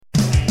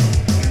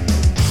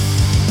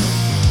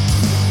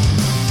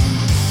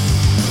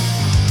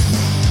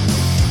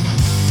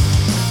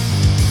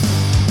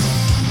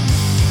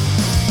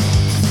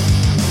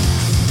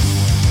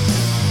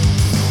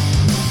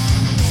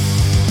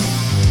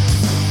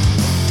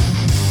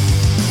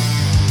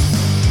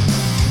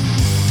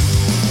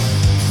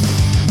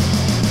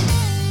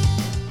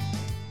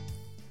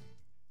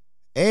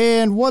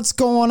What's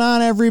going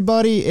on,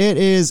 everybody? It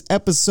is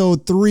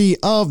episode 3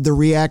 of the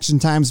Reaction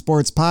Time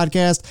Sports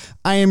Podcast.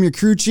 I am your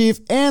crew chief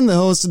and the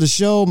host of the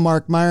show,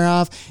 Mark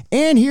Meyerhoff,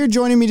 and here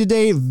joining me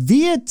today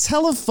via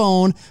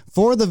telephone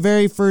for the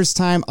very first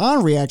time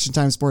on Reaction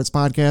Time Sports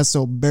Podcast,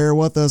 so bear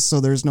with us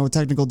so there's no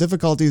technical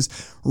difficulties.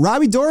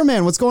 Robbie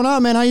Doorman, what's going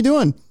on, man? How you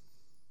doing?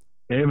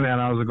 Hey, man,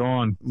 how's it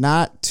going?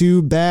 Not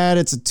too bad.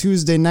 It's a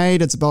Tuesday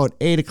night. It's about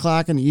 8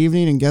 o'clock in the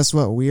evening, and guess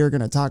what? We are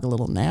going to talk a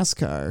little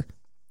NASCAR.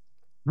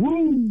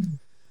 Woo!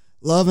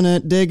 Loving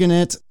it, digging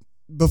it.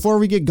 Before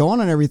we get going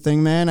on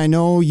everything, man, I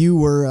know you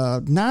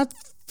were not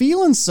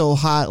feeling so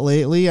hot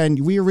lately,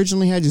 and we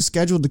originally had you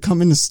scheduled to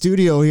come in the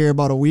studio here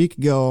about a week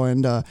ago,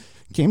 and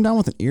came down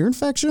with an ear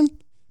infection?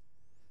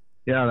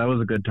 Yeah, that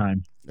was a good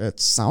time. It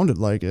sounded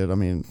like it. I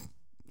mean,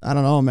 I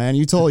don't know, man.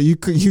 You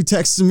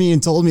texted me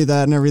and told me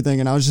that and everything,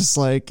 and I was just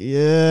like,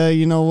 yeah,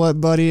 you know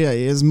what, buddy?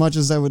 As much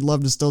as I would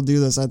love to still do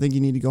this, I think you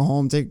need to go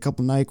home, take a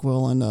couple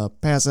NyQuil,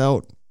 and pass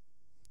out.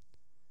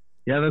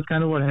 Yeah, that's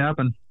kind of what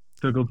happened.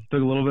 Took a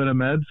little bit of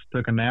meds,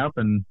 took a nap,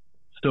 and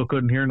still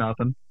couldn't hear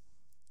nothing.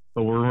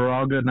 But we're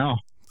all good now.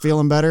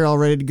 Feeling better, all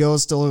ready to go.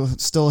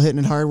 Still hitting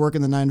it hard,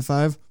 working the 9 to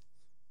 5.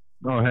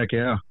 Oh, heck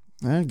yeah!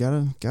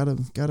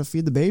 Gotta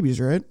feed the babies,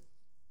 right?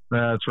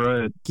 That's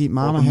right. Keep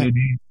mama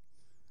happy.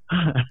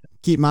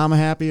 Keep mama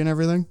happy and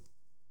everything.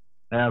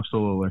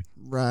 Absolutely.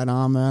 Right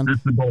on, man.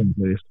 That's the bone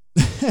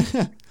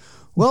taste.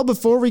 Well,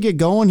 before we get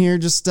going here,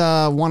 just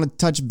want to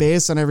touch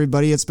base on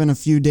everybody. It's been a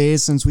few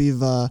days since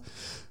we've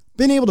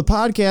been able to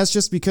podcast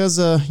just because,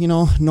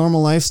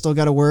 normal life, still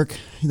got to work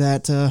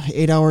that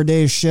 8-hour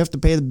day shift to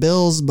pay the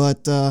bills.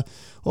 But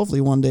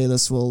hopefully one day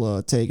this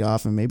will take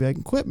off and maybe I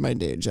can quit my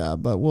day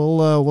job. But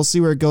we'll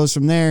see where it goes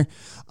from there.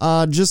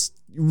 Just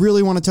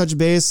really want to touch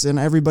base, and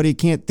everybody,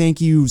 can't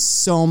thank you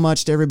so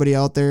much to everybody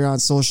out there on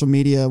social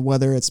media,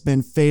 whether it's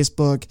been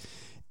Facebook,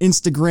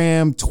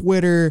 Instagram,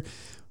 Twitter.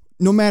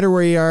 No matter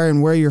where you are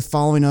and where you're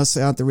following us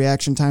at the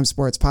Reaction Time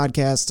Sports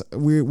Podcast,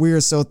 we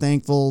are so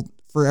thankful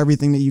for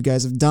everything that you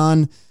guys have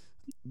done.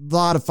 A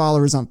lot of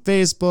followers on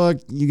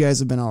Facebook. You guys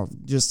have been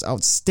just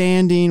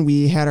outstanding.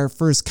 We had our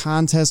first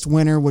contest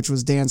winner, which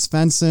was Dan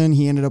Svensson.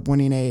 He ended up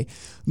winning a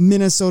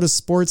Minnesota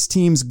Sports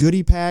Teams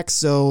goodie pack.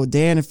 So,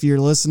 Dan, if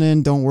you're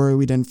listening, don't worry,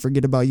 we didn't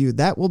forget about you.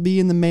 That will be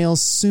in the mail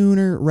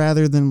sooner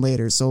rather than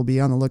later, so be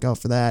on the lookout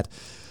for that.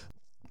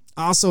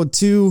 Also,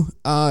 too,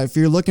 if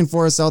you're looking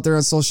for us out there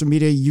on social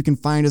media, you can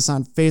find us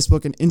on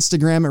Facebook and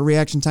Instagram at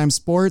Reaction Time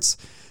Sports.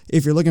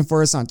 If you're looking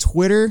for us on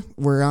Twitter,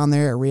 we're on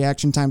there at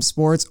Reaction Time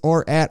Sports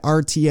or at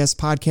RTS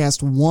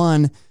Podcast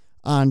 1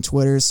 on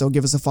Twitter. So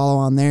give us a follow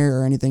on there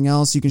or anything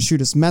else. You can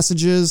shoot us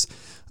messages,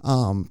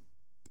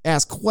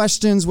 ask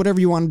questions, whatever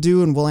you want to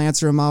do, and we'll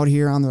answer them out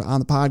here on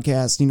the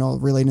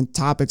podcast, relating to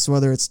topics,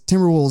 whether it's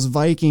Timberwolves,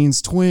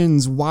 Vikings,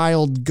 Twins,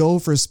 Wild,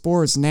 Gopher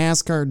Sports,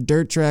 NASCAR,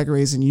 dirt track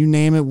racing, you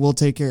name it, we'll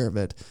take care of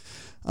it.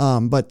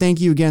 But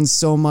thank you again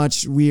so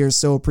much. We are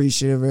so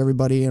appreciative of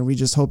everybody, and we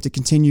just hope to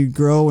continue to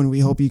grow, and we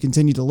hope you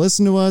continue to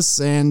listen to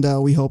us, and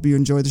we hope you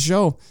enjoy the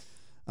show.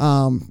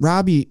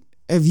 Robbie,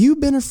 have you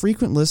been a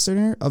frequent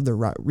listener of the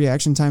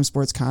Reaction Time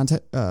Sports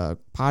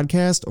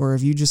podcast, or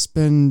have you just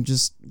been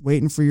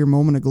waiting for your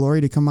moment of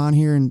glory to come on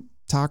here and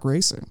talk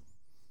racing?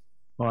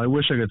 Well, I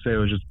wish I could say I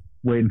was just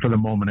waiting for the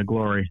moment of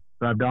glory.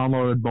 But I've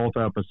downloaded both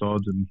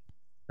episodes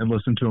and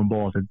listened to them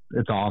both.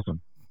 It's awesome.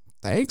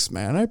 Thanks,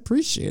 man. I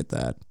appreciate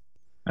that.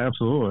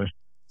 Absolutely.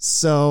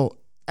 So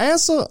I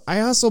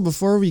also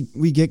before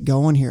we get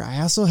going here,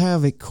 I also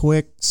have a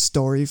quick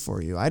story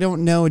for you. I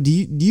don't know. Do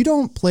you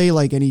don't play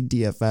like any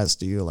DFS,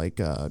 do you? Like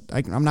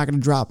I'm not going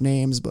to drop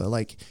names, but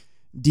like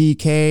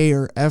DK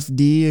or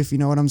FD, if you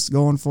know what I'm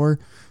going for.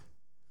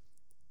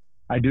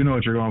 I do know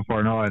what you're going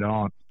for. No, I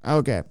don't.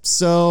 Okay.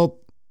 So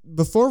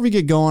before we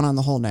get going on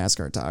the whole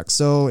NASCAR talk,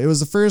 so it was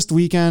the first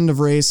weekend of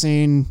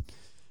racing.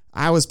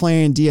 I was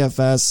playing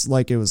DFS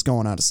like it was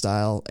going out of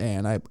style,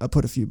 and I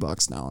put a few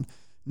bucks down.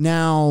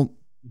 Now,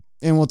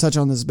 and we'll touch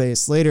on this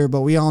base later,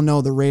 but we all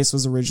know the race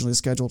was originally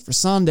scheduled for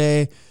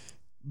Sunday,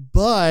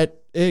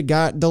 but it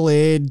got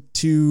delayed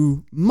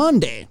to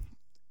Monday.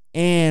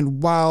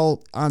 And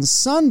while on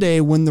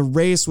Sunday, when the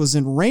race was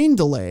in rain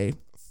delay,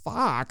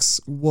 Fox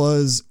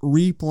was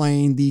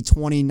replaying the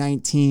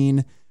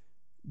 2019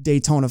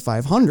 Daytona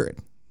 500.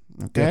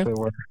 Okay. Yes, they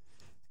were.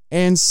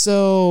 And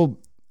so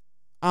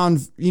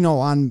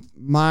on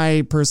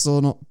my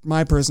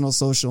personal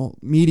social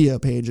media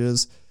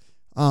pages,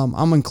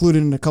 I'm included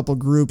in a couple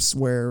groups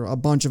where a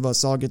bunch of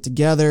us all get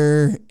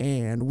together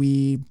and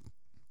we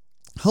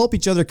help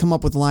each other come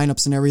up with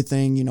lineups and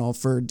everything,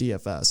 for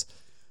DFS.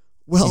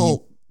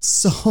 Well,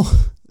 so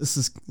this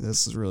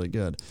is really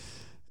good.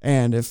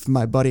 And if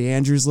my buddy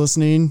Andrew's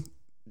listening,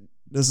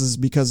 this is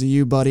because of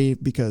you, buddy,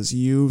 because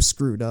you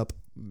screwed up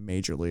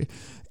majorly.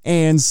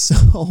 And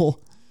so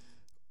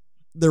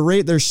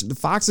the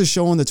Fox is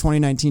showing the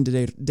 2019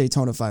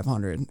 Daytona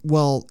 500.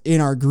 Well, in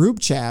our group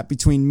chat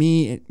between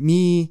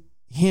me,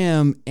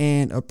 him,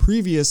 and a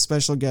previous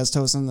special guest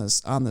host on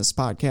this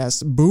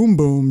podcast, Boom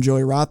Boom,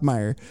 Joey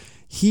Rothmeyer,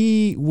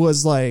 he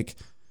was like,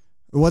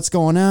 What's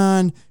going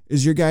on?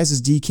 Is your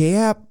guys' DK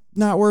app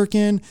not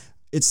working?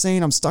 It's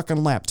saying I'm stuck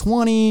on lap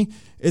 20.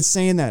 It's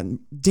saying that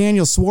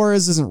Daniel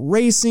Suarez isn't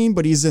racing,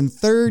 but he's in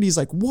third. He's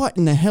like, what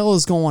in the hell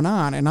is going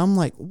on? And I'm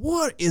like,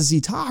 what is he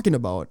talking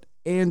about?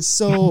 And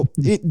so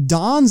it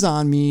dawns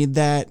on me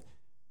that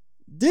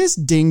this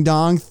ding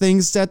dong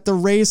thinks that the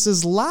race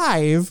is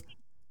live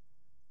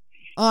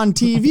on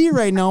TV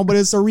right now, but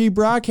it's a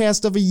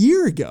rebroadcast of a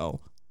year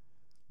ago.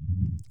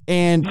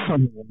 And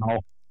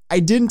I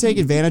didn't take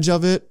advantage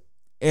of it.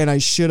 And I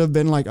should have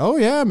been like, oh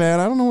yeah, man,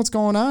 I don't know what's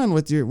going on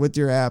with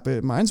your app.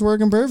 Mine's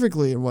working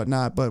perfectly and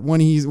whatnot. But when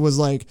he was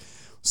like,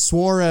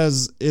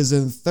 Suarez is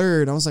in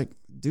third, I was like,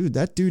 dude,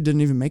 that dude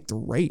didn't even make the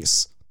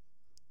race.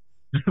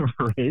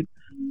 Right.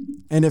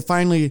 And it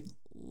finally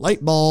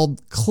light bulb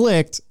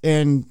clicked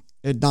and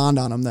it dawned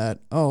on him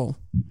that, oh,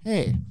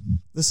 hey,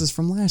 this is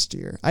from last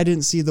year. I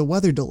didn't see the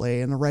weather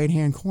delay in the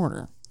right-hand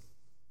corner.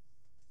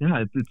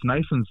 Yeah, it's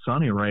nice and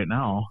sunny right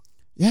now.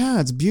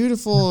 Yeah, it's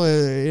beautiful.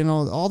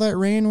 All that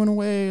rain went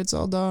away. It's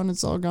all done.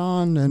 It's all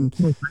gone. And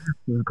it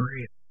was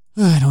great.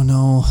 I don't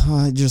know.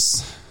 I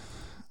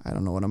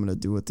don't know what I'm going to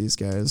do with these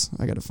guys.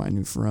 I got to find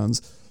new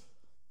friends.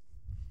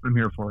 I'm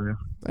here for you.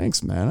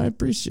 Thanks, man. I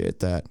appreciate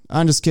that.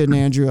 I'm just kidding,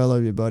 Andrew. I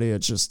love you, buddy.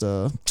 It's just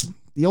the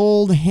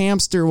old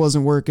hamster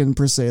wasn't working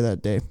per se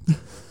that day.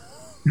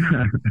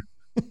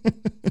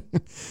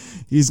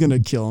 He's going to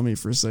kill me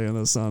for saying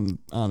this on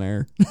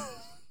air.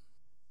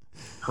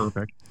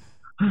 Perfect.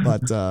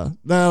 But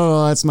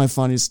no, that's my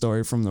funny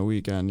story from the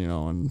weekend,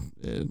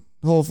 and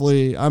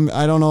hopefully I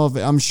don't know if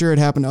I'm sure it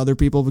happened to other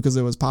people because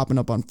it was popping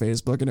up on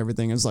Facebook and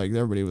everything. It's like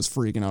everybody was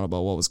freaking out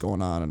about what was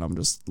going on, and I'm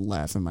just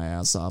laughing my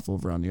ass off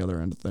over on the other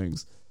end of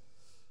things.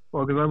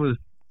 Well, because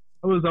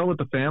I was out with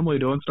the family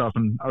doing stuff,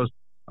 and I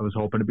was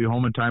hoping to be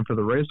home in time for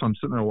the race, so I'm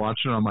sitting there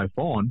watching it on my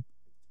phone.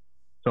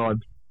 So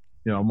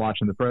I'm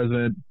watching the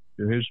president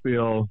do his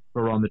spiel,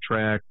 go around the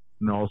track,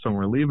 and all of a sudden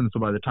we're leaving. So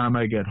by the time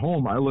I get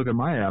home, I look at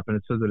my app and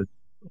it says that it's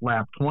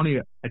lap 20.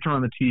 I turn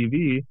on the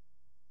TV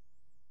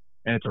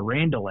and it's a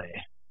rain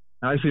delay.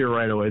 And I see it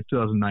right away. It's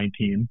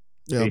 2019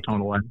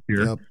 Daytona last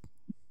year. Yep.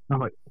 I'm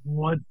like,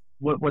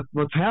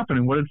 what's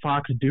happening? What did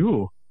Fox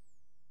do?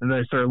 And then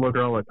I started looking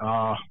around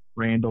like,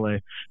 rain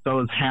delay. So I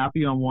was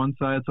happy on one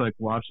side, so I could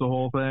watch the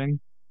whole thing.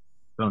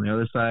 But on the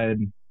other side,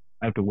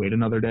 I have to wait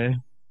another day.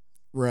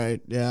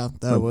 Right. Yeah.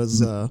 That was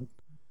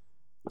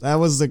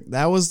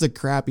the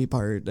crappy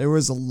part. There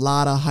was a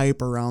lot of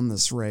hype around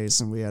this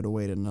race, and we had to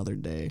wait another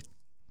day.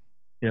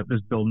 Yep,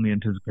 just building the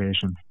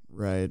anticipation.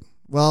 Right.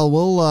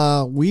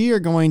 Well, we are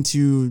going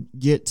to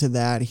get to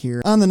that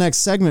here on the next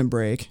segment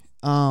break.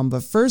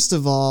 But first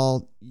of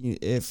all,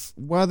 if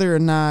whether or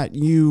not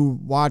you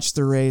watched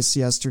the race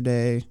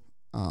yesterday,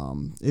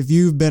 if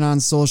you've been on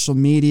social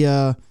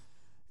media,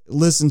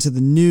 listened to the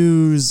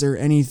news or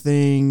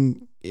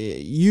anything,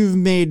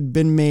 you've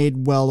been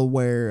made well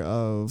aware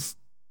of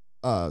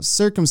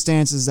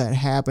circumstances that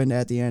happened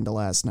at the end of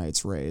last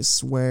night's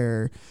race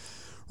where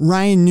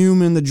Ryan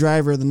Newman, the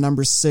driver of the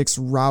number 6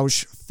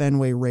 Roush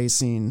Fenway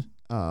Racing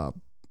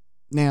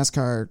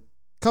NASCAR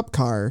Cup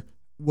car,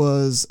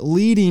 was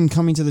leading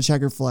coming to the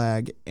checker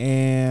flag,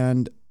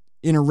 and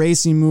in a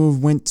racing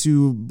move went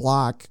to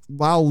block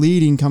while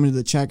leading coming to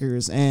the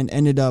checkers and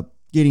ended up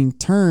getting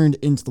turned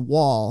into the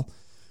wall.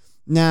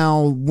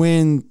 Now,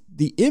 when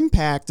the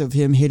impact of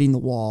him hitting the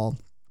wall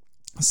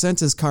sent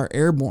his car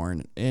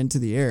airborne into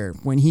the air,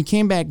 when he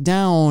came back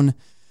down,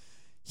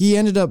 he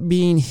ended up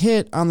being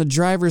hit on the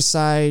driver's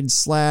side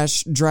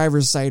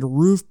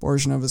roof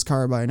portion of his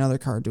car by another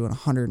car doing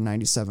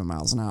 197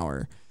 miles an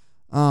hour.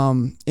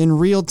 In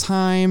real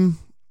time,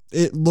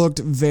 it looked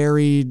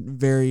very,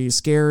 very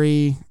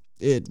scary.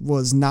 It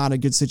was not a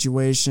good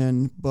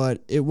situation,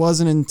 but it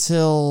wasn't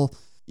until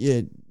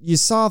you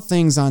saw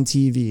things on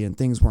TV and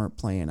things weren't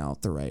playing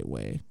out the right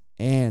way,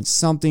 and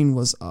something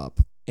was up.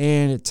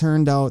 And it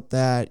turned out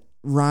that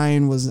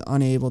Ryan was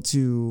unable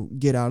to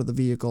get out of the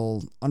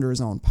vehicle under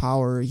his own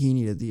power. He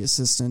needed the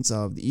assistance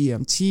of the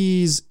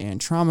EMTs and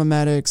trauma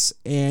medics,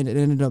 and it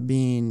ended up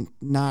being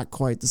not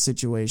quite the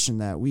situation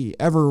that we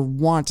ever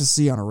want to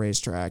see on a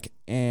racetrack.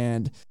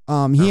 And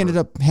he ended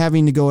up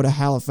having to go to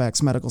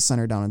Halifax Medical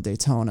Center down in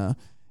Daytona.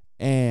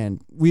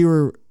 And we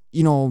were,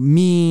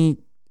 me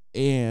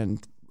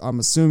and I'm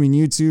assuming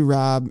you too,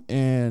 Rob,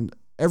 and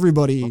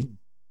everybody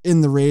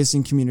in the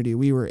racing community,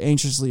 we were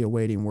anxiously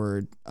awaiting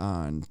word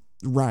on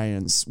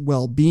Ryan's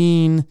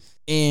well-being,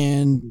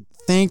 and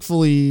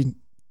thankfully,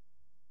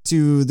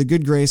 to the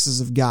good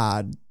graces of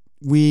God,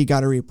 we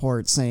got a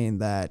report saying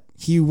that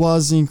he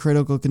was in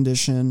critical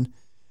condition,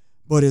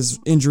 but his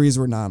injuries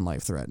were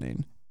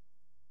non-life-threatening.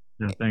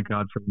 Yeah, thank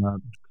God for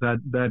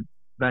that.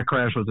 That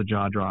crash was a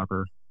jaw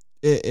dropper.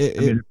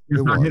 If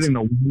not hitting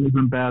the wall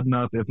wasn't bad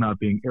enough, if not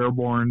being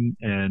airborne,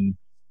 and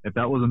if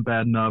that wasn't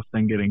bad enough,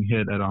 then getting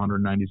hit at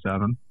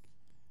 197.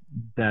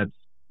 That's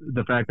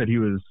the fact that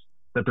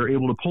they're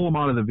able to pull him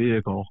out of the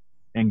vehicle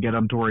and get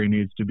him to where he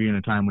needs to be in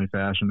a timely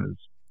fashion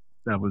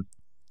that was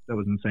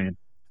insane.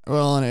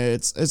 Well, and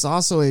it's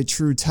also a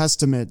true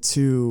testament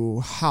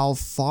to how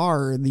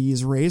far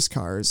these race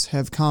cars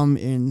have come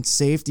in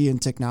safety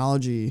and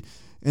technology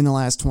in the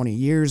last 20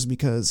 years.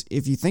 Because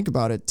if you think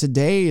about it,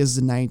 today is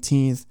the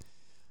 19th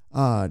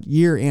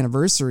year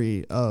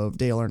anniversary of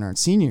Dale Earnhardt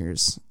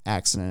Sr.'s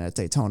accident at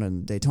Daytona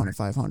and Daytona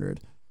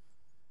 500.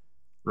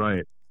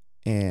 Right.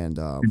 And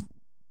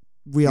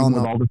we all know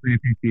with all the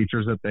safety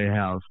features that they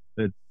have,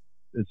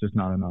 it's just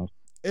not enough.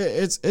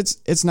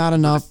 It's not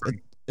enough.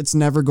 It's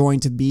never going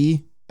to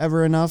be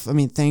ever enough. I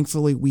mean,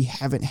 thankfully, we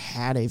haven't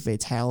had a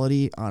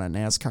fatality on a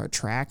NASCAR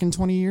track in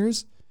 20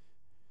 years.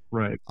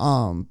 Right.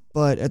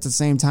 But at the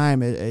same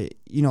time,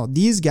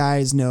 these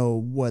guys know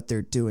what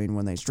they're doing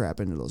when they strap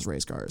into those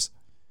race cars,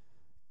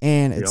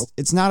 and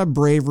it's not a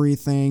bravery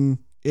thing.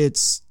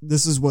 This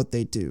is what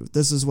they do.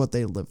 This is what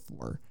they live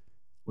for.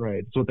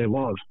 Right. It's what they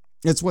love.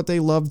 It's what they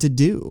love to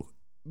do.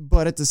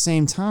 But at the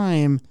same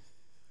time,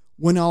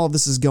 when all of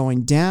this is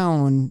going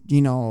down,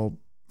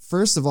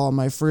 first of all,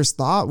 my first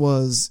thought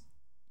was,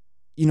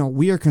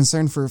 we are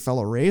concerned for a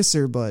fellow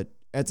racer, but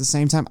at the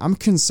same time, I'm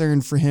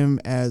concerned for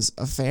him as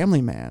a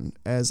family man,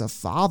 as a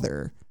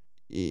father.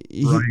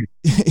 Right.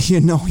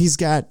 He's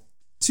got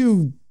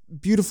two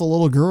beautiful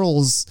little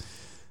girls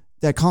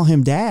that call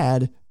him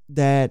dad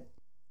that,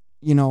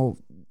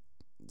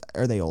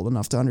 are they old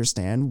enough to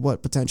understand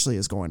what potentially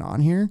is going on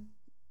here?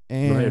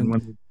 And, right. And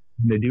when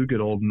they do get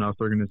old enough,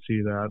 they're going to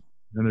see that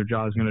and their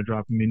jaw is going to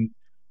drop. I mean,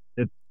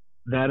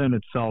 that in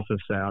itself is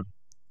sad.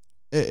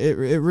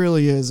 It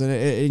really is,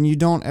 and you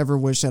don't ever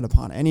wish that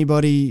upon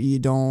anybody. You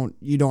don't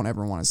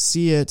ever want to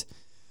see it,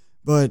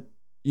 but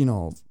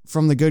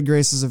from the good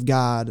graces of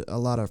God, a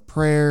lot of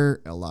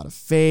prayer, a lot of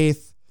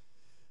faith.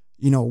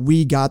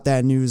 We got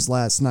that news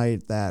last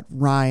night that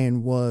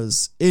Ryan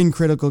was in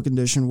critical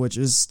condition, which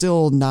is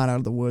still not out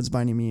of the woods by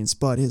any means,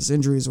 but his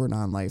injuries were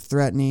non-life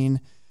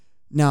threatening.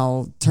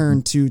 Now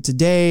turn to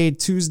today,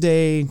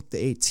 Tuesday,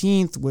 the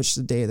 18th, which is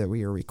the day that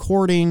we are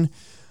recording.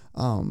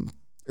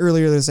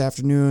 Earlier this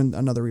afternoon,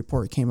 another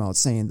report came out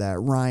saying that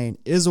Ryan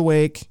is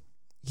awake,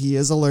 he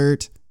is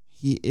alert,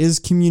 he is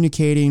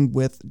communicating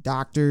with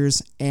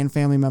doctors and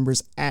family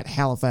members at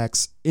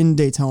Halifax in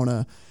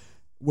Daytona,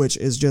 which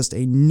is just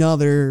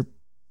another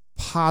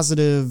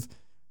positive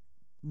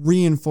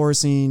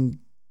reinforcing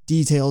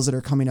details that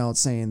are coming out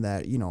saying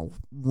that,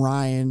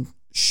 Ryan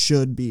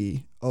should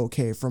be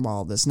okay from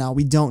all of this. Now,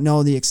 we don't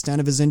know the extent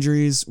of his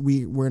injuries.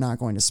 We're not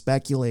going to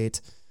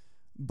speculate,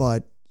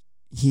 but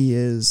he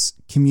is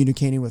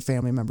communicating with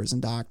family members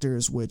and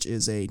doctors, which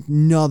is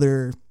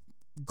another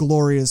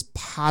glorious,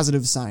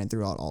 positive sign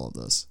throughout all of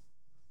this.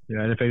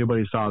 Yeah, and if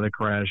anybody saw the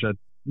crash,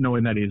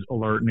 knowing that he's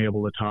alert and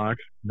able to talk,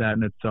 that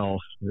in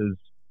itself is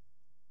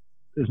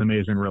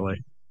amazing,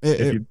 really.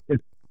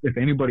 If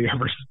anybody's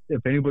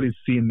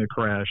seen the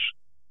crash,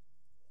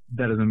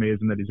 that is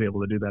amazing that he's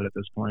able to do that at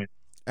this point.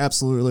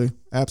 Absolutely,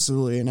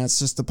 and that's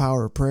just the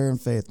power of prayer and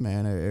faith,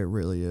 man. It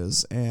really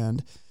is,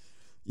 and.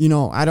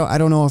 I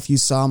don't know if you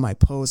saw my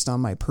post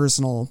on my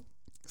personal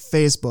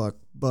Facebook,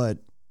 but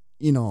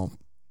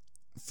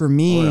for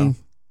me,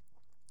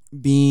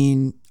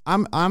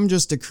 I'm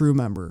just a crew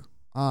member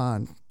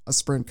on a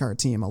sprint car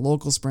team, a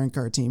local sprint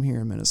car team here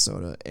in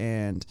Minnesota,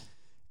 and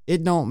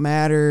it don't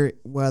matter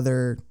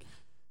whether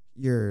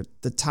you're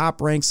the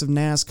top ranks of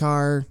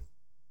NASCAR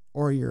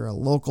or you're a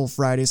local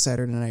Friday,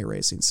 Saturday night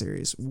racing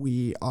series.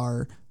 We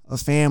are a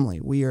family.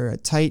 We are a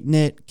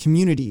tight-knit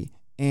community.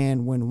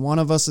 And when one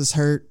of us is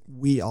hurt,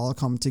 we all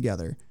come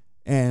together.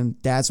 And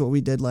that's what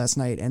we did last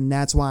night. And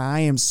that's why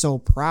I am so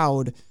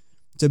proud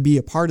to be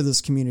a part of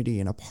this community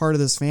and a part of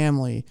this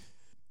family.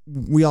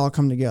 We all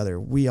come together.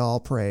 We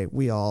all pray.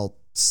 We all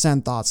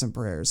send thoughts and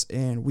prayers.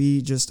 And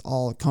we just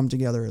all come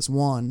together as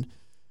one.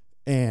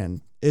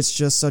 And it's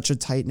just such a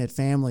tight-knit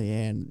family.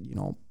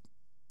 And,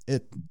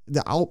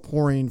 the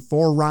outpouring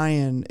for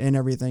Ryan and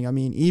everything. I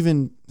mean,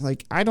 even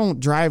I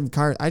don't drive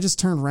cars. I just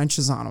turn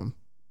wrenches on them.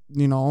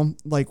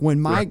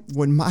 When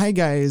my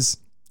guys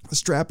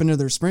strap into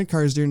their sprint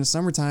cars during the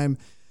summertime,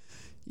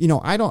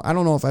 I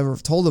don't know if I've ever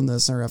told them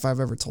this or if I've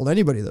ever told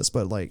anybody this,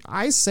 but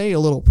I say a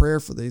little prayer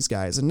for these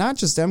guys, and not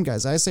just them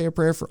guys. I say a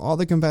prayer for all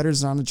the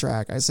competitors on the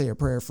track. I say a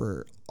prayer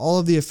for all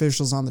of the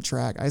officials on the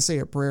track. I say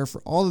a prayer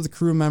for all of the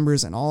crew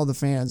members and all of the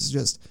fans.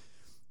 Just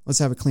let's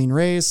have a clean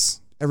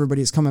race.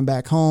 Everybody's coming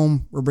back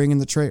home. We're bringing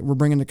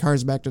the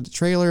cars back to the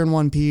trailer in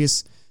one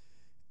piece.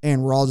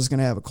 And we're all just going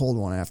to have a cold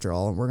one after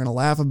all. And we're going to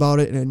laugh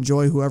about it and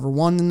enjoy whoever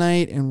won the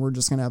night. And we're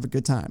just going to have a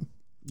good time,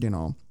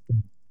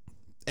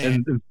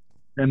 And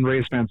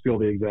race fans feel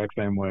the exact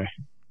same way.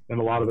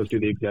 And a lot of us do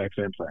the exact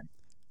same thing.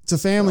 It's a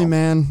family,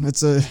 man.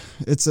 It's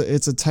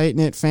a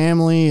tight-knit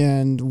family.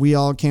 And we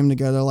all came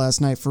together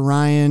last night for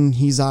Ryan.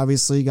 He's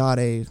obviously got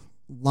a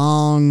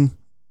long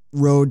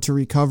road to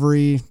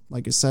recovery.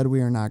 Like I said, we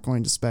are not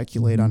going to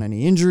speculate on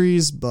any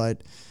injuries,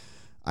 but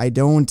I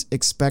don't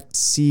expect to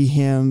see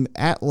him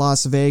at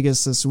Las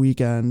Vegas this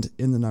weekend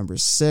in the number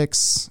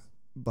 6,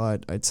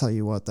 but I tell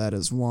you what, that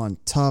is one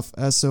tough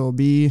SOB.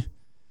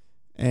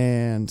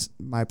 And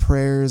my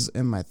prayers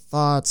and my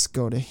thoughts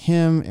go to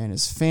him and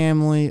his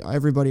family,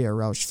 everybody at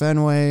Roush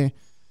Fenway.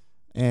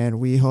 And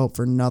we hope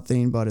for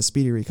nothing but a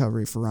speedy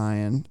recovery for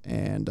Ryan,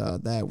 and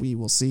that we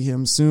will see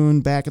him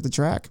soon back at the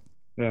track.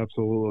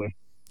 Absolutely.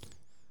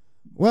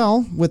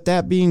 Well, with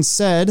that being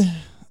said,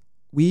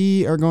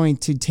 we are going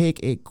to take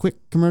a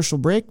quick commercial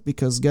break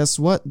because guess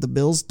what? The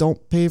bills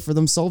don't pay for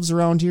themselves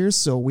around here,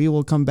 so we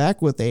will come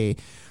back with a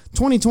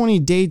 2020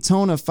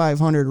 Daytona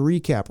 500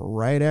 recap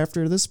right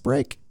after this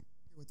break.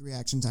 With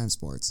Reaction Time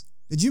Sports.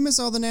 Did you miss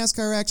all the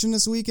NASCAR action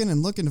this weekend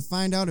and looking to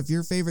find out if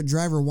your favorite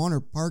driver won or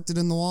parked it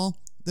in the wall?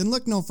 Then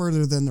look no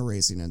further than the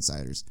Racing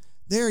Insiders.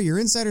 They are your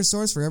insider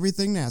source for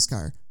everything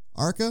NASCAR.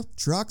 ARCA,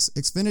 Trucks,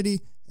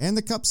 Xfinity, and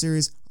the Cup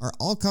Series are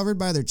all covered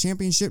by their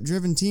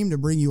championship-driven team to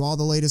bring you all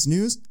the latest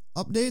news,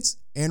 updates,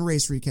 and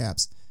race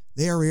recaps.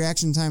 They are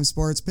Reaction Time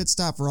Sports' pit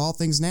stop for all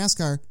things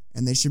NASCAR,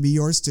 and they should be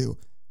yours too.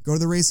 Go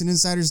to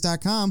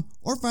theracinginsiders.com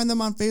or find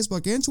them on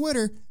Facebook and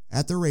Twitter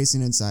at The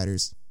Racing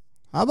Insiders.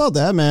 How about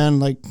that, man?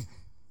 Like,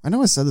 I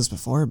know I said this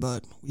before,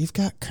 but we've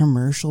got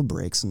commercial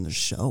breaks in the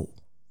show.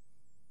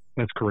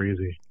 That's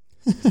crazy.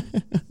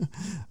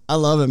 I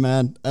love it,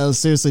 man. I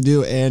seriously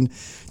do. And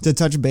to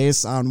touch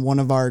base on one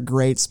of our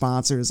great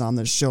sponsors on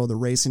this show, the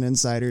Racing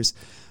Insiders,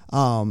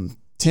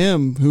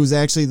 Tim, who's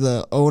actually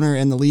the owner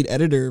and the lead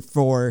editor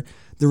for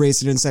the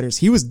Racing Insiders,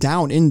 he was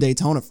down in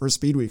Daytona for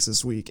Speed Weeks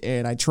this week,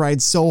 and I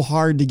tried so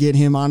hard to get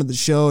him onto the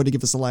show to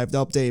give us a live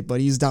update, but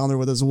he's down there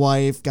with his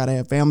wife. Got to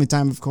have family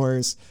time, of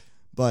course.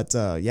 But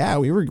yeah,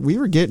 we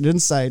were getting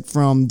insight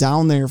from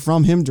down there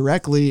from him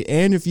directly.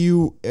 And if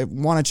you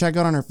want to check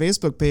out on our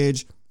Facebook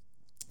page,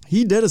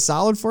 he did a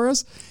solid for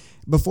us.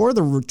 Before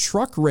the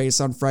truck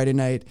race on Friday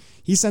night,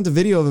 he sent a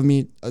video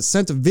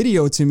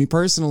to me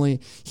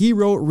personally. He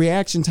wrote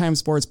Reaction Time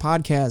Sports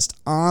Podcast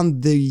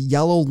on the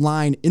yellow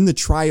line in the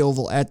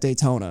tri-oval at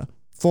Daytona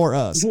for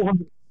us.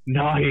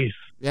 Nice.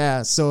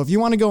 Yeah, so if you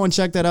want to go and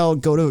check that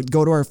out, go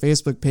to our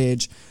Facebook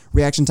page,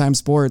 Reaction Time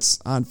Sports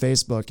on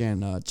Facebook,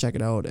 and check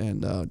it out.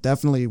 And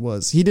definitely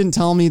was. He didn't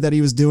tell me that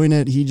he was doing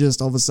it. He just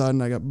all of a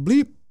sudden I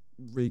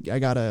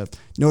got a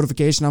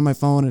notification on my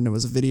phone, and it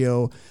was a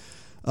video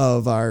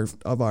of our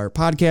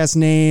podcast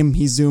name.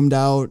 He zoomed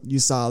out. You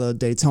saw the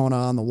Daytona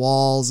on the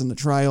walls and the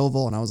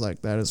tri-oval, and I was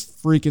like, that is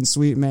freaking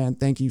sweet, man.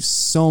 Thank you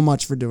so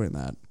much for doing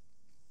that.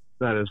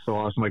 That is so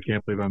awesome. I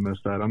can't believe I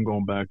missed that. I'm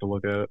going back to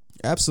look at it.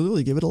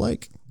 Absolutely. Give it a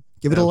like.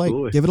 Give it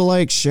a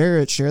like, share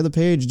it, share the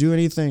page, do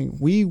anything.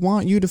 We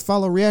want you to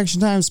follow Reaction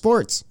Time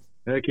Sports.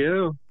 Heck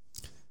yeah.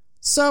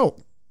 So,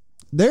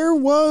 there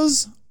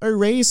was a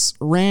race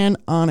ran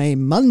on a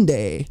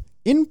Monday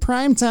in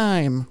prime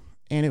time,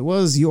 and it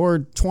was your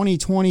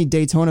 2020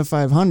 Daytona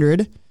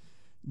 500.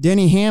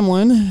 Denny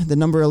Hamlin, the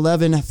number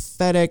 11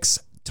 FedEx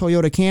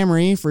Toyota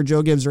Camry for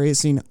Joe Gibbs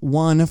Racing,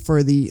 won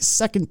for the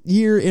second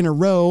year in a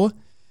row.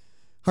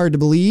 Hard to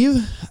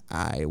believe.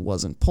 I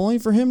wasn't pulling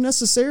for him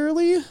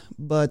necessarily,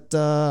 but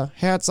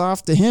hats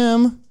off to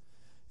him,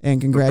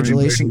 and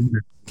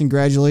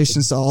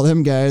congratulations to all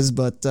them guys.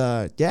 But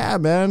yeah,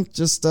 man,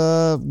 just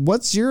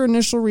what's your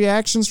initial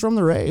reactions from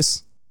the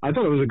race? I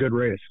thought it was a good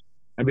race.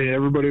 I mean,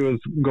 everybody was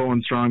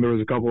going strong. There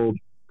was a couple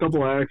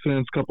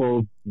accidents,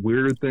 couple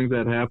weird things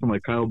that happened,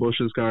 like Kyle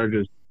Busch's car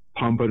just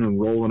pumping and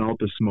rolling out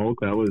the smoke.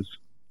 That was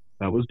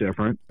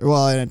different.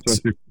 Well, and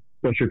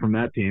especially from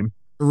that team.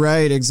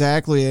 Right,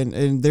 exactly.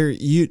 And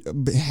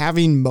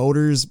having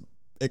motors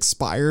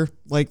expire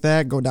like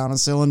that, go down a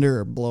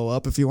cylinder or blow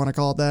up, if you want to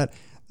call it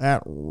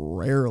that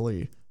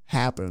rarely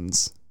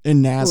happens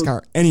in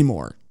NASCAR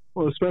anymore.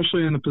 Well,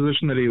 especially in the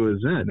position that he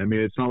was in. I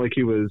mean, it's not like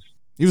he was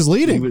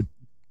leading.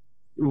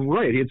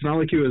 Right. It's not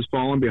like he was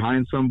falling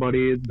behind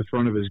somebody. The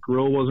front of his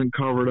grill wasn't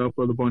covered up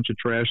with a bunch of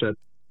trash. That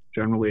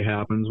generally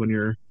happens when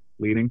you're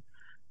leading.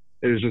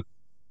 It was just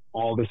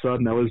all of a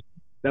sudden that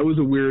was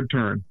a weird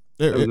turn.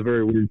 That was a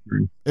very weird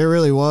turn. It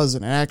really was.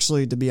 And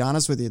actually, to be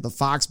honest with you, the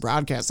Fox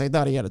broadcast, they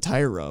thought he had a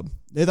tire rub.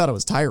 They thought it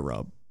was tire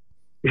rub.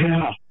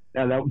 Yeah.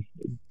 At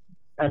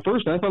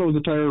first, I thought it was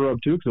a tire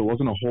rub too, because it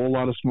wasn't a whole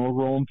lot of smoke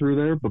rolling through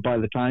there. But by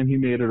the time he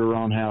made it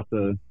around half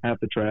the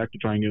track to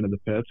try and get into the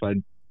pits,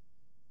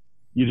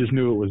 you just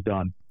knew it was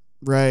done.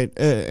 Right.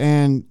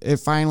 And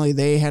finally,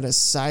 they had a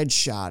side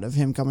shot of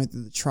him coming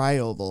through the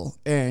tri-oval,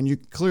 and you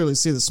could clearly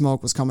see the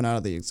smoke was coming out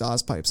of the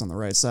exhaust pipes on the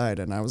right side.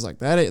 And I was like,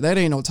 that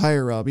ain't no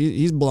tire rub.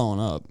 He's blowing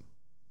up.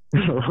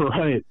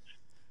 Right.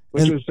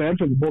 Which is sad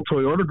for the whole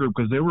Toyota group,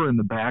 because they were in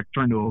the back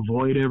trying to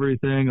avoid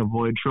everything,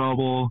 avoid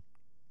trouble.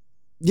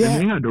 Yeah.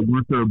 And they had to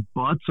work their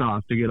butts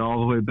off to get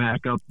all the way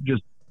back up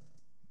just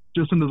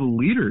into the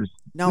leaders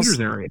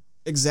area.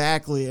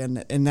 Exactly, and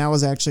that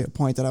was actually a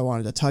point that I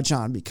wanted to touch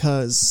on,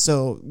 because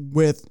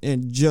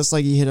and just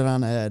like you hit it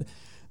on the head,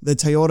 the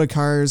Toyota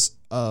cars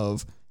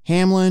of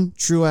Hamlin,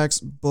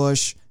 Truex,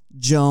 Busch,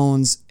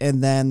 Jones,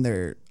 and then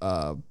their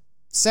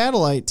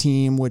satellite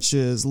team, which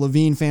is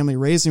Levine Family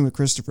Racing with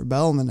Christopher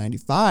Bell in the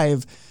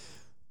 95,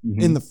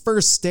 in the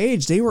first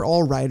stage, they were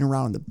all riding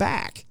around in the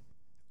back.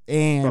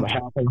 And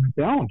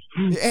down.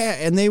 Yeah,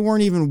 and they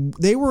weren't even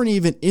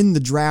in the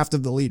draft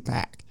of the lead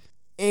pack.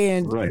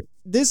 And right.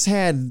 this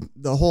had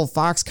the whole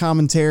Fox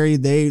commentary.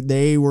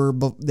 They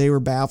were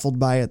baffled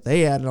by it.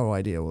 They had no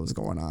idea what was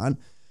going on.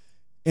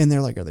 And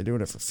they're like, are they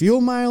doing it for fuel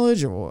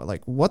mileage or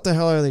like, what the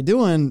hell are they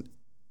doing?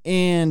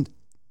 And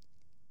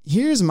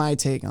here's my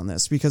take on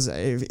this, because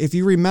if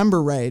you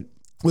remember right,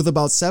 with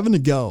about 7 to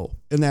go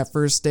in that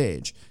first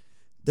stage,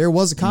 there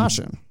was a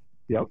caution.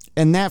 Yep.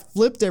 And that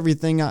flipped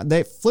everything.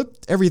 They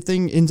flipped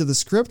everything into the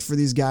script for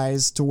these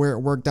guys to where it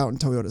worked out in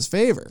Toyota's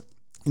favor.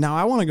 Now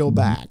I want to go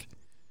back.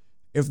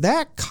 If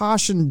that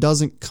caution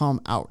doesn't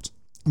come out,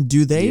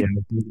 do they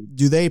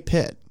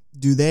pit?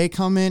 Do they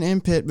come in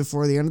and pit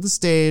before the end of the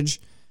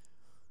stage?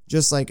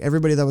 Just like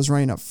everybody that was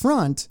running up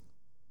front,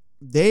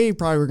 they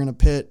probably were going to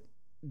pit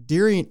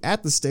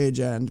at the stage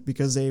end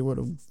because they would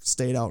have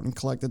stayed out and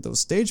collected those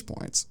stage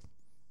points.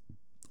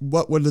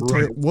 What would the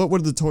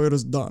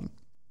Toyotas done?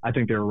 I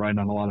think they were riding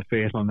on a lot of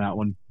faith on that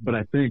one. But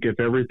I think if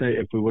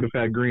we would have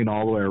had green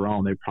all the way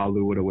around, they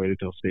probably would have waited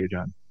till stage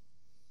end.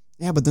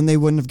 Yeah, but then they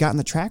wouldn't have gotten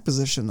the track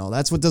position though.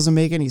 That's what doesn't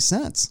make any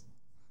sense.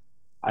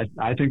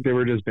 I think they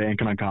were just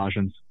banking on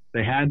cautions.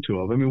 They had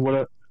to have. I mean,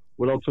 what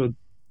else would?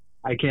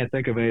 I can't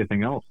think of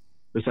anything else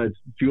besides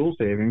fuel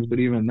savings. But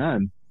even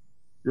then,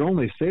 you're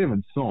only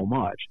saving so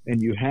much, and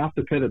you have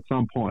to pit at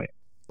some point.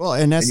 Well,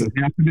 and you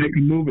have to make a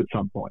move at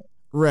some point.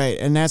 Right,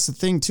 and that's the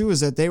thing too, is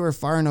that they were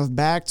far enough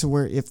back to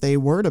where if they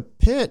were to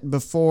pit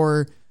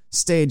before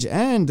stage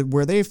end,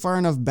 were they far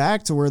enough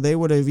back to where they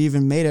would have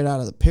even made it out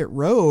of the pit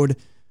road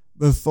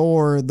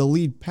before the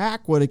lead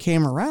pack would have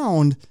came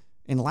around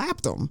and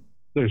lapped them?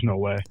 There's no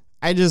way.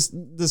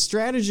 The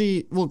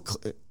strategy, well,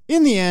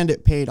 in the end,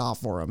 it paid off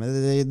for them.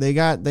 They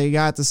got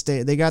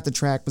the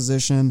track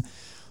position.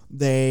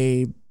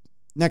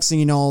 Next thing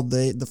you know,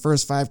 the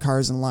first 5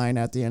 cars in line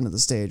at the end of the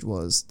stage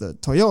was the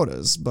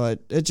Toyotas. But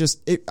it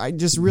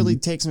just really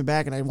takes me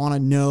back, and I want to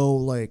know.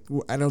 Like,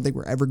 I don't think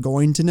we're ever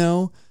going to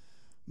know,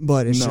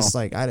 but it's just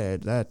like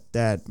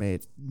that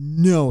made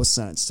no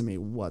sense to me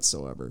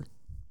whatsoever.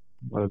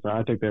 But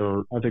I think they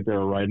were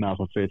riding off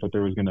of faith that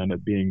there was going to end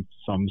up being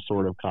some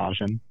sort of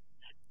caution,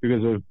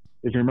 because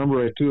if you remember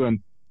right too, and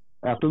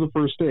after the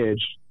first stage,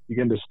 you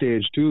get into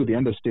stage 2, the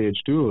end of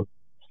stage 2,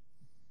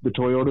 the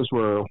Toyotas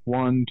were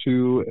 1,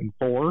 2, and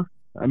 4.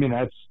 I mean,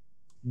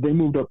 they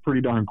moved up pretty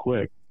darn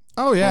quick.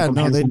 Oh yeah,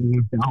 no,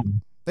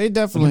 they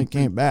definitely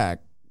came back.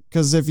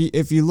 Because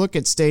if you look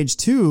at stage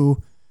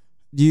 2,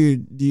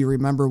 do you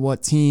remember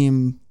what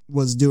team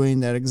was doing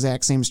that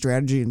exact same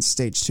strategy in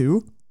stage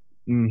 2?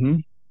 Mm-hmm.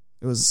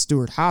 It was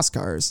Stewart-Haas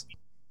cars.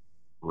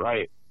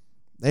 Right.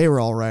 They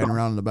were all riding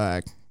around in the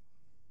back.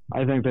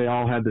 I think they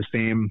all had the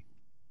same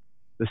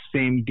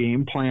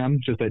game plan,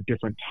 just at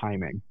different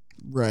timing.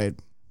 Right.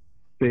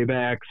 Stay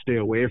back, stay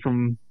away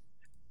from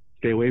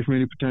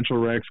any potential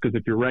wrecks, because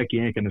if you wreck,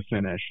 you ain't going to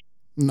finish.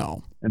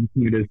 No. And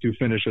it is to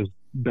finish as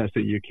best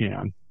that you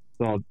can.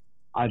 So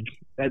I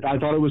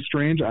thought it was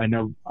strange. I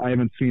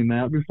haven't seen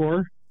that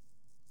before,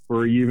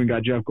 where you even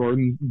got Jeff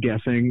Gordon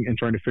guessing and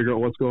trying to figure out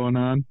what's going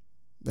on.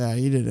 Yeah,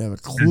 he didn't have a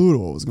clue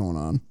what was going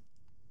on.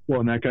 Well,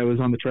 and that guy was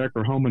on the track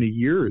for how many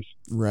years?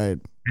 Right.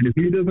 And if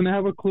he doesn't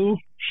have a clue,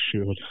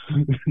 shoot,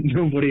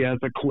 nobody has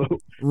a clue.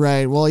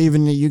 Right. Well,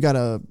 even you got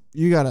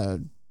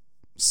a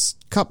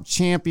Cup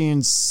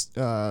Champions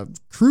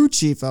crew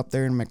chief up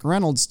there in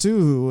McReynolds too,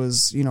 who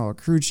was a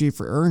crew chief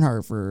for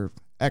Earnhardt for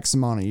X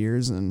amount of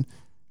years, and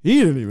he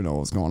didn't even know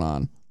what was going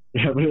on.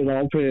 Yeah, but it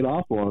all paid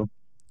off for him.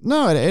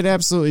 No, it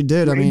absolutely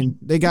did. I mean,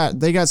 they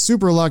got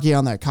super lucky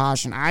on that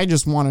caution. I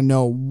just want to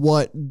know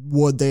what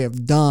would they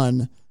have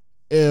done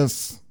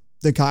if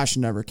the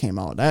caution never came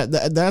out.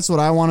 That's what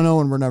I want to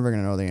know, and we're never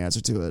going to know the answer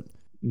to it.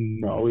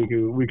 No,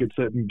 we could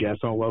sit and guess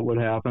on what would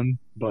happen,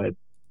 but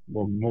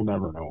we'll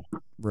never know.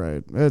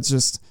 Right. It's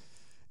just,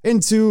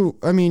 and two,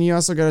 I mean, you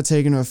also got to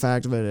take into a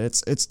fact of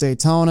it. It's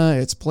Daytona,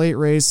 it's plate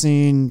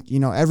racing.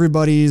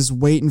 Everybody's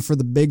waiting for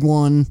the big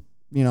one.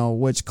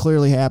 Which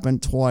clearly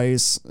happened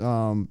twice.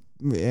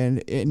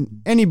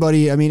 And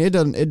anybody, I mean, it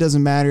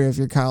doesn't matter if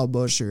you're Kyle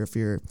Busch or if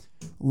you're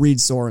Reed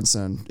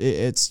Sorensen.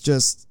 It's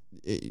just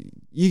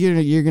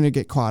you're gonna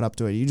get caught up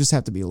to it. You just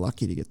have to be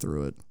lucky to get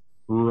through it.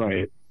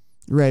 Right.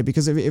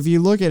 Because if you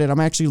look at it,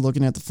 I'm actually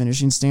looking at the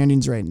finishing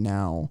standings right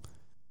now.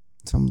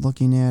 So I'm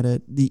looking at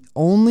it. The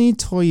only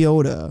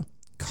Toyota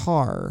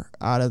car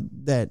out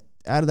of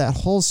that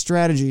whole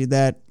strategy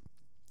that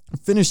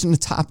finished in the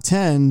top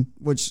 10,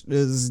 which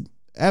is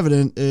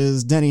evident,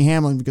 is Denny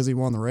Hamlin, because he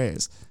won the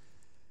race.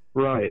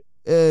 Right.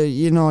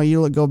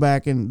 You go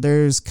back and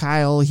there's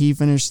Kyle. He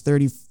finished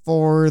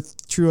 34th.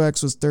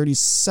 Truex was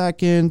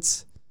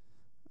 32nd.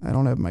 I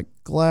don't have my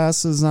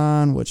glasses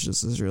on, which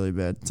this is really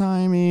bad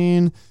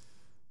timing.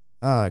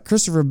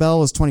 Christopher Bell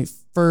was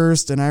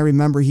 21st, and I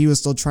remember he was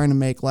still trying to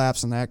make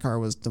laps, and that car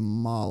was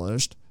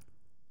demolished.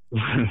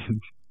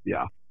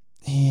 Yeah.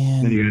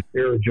 And you got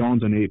Eric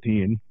Jones in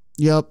 18.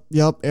 Yep.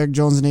 Eric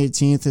Jones in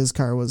 18th. His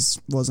car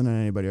wasn't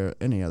in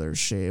any other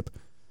shape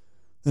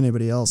than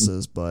anybody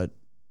else's, but.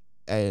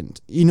 And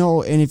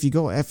if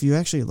you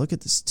actually look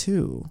at this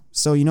too,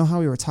 so how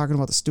we were talking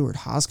about the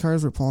Stewart-Haas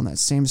cars were pulling that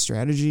same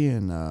strategy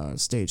in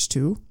stage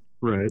 2?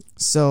 Right.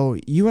 So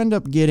you end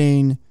up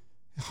getting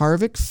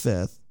Harvick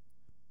 5th,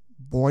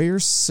 Bowyer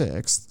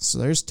 6th. So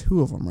there's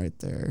 2 of them right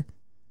there.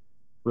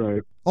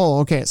 Right. Oh,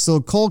 okay. So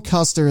Cole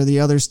Custer, the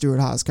other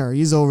Stewart-Haas car,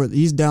 he's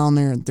down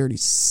there in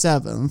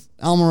 37th.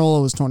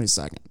 Almirola was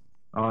 22nd.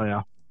 Oh,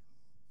 yeah.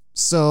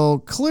 So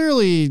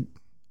clearly,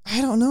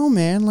 I don't know,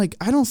 man. Like,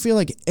 I don't feel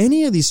like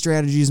any of these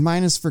strategies,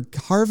 minus for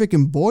Harvick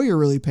and Bowyer,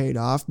 really paid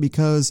off,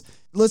 because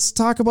let's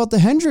talk about the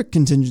Hendrick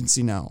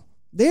contingency now.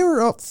 They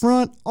were up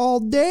front all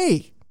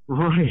day.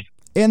 Right.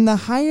 And the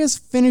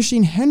highest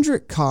finishing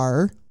Hendrick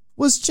car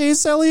was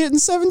Chase Elliott in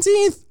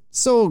 17th.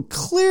 So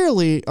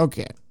clearly,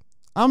 okay,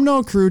 I'm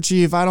no crew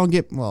chief. I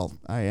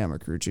am a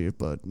crew chief,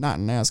 but not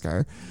in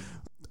NASCAR.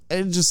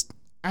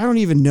 I don't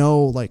even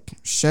know, like,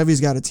 Chevy's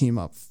got to team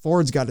up.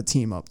 Ford's got to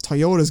team up.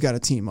 Toyota's got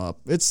to team up.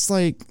 It's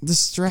like the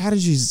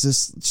strategies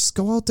just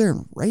go out there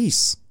and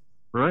race.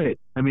 Right.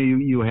 I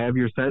mean, you have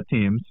your set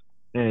teams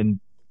and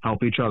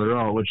help each other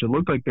out, which it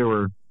looked like they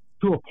were,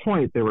 to a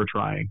point, they were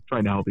trying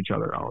to help each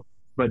other out.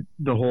 But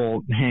the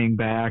whole hang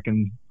back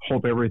and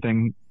hope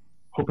everything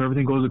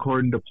goes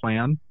according to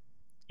plan,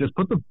 just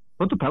put the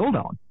pedal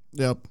down.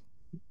 Yep.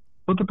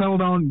 Put the pedal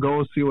down,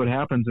 go see what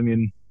happens. I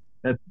mean,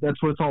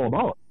 that's what it's all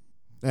about.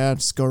 Yeah,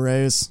 just go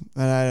race.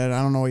 I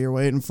don't know what you're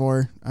waiting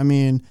for. I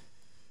mean,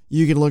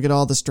 you could look at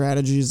all the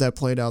strategies that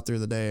played out through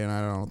the day, and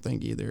I don't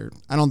think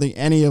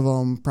any of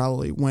them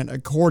probably went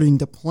according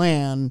to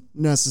plan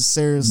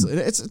necessarily.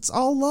 It's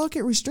all luck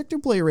at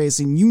restricted play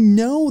racing. You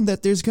know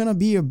that there's going to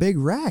be a big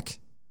wreck.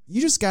 You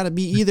just got to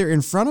be either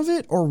in front of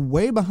it or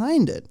way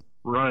behind it.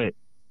 Right.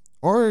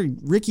 Or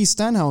Ricky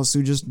Stenhouse,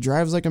 who just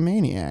drives like a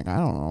maniac. I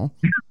don't know.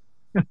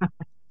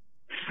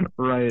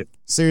 Right.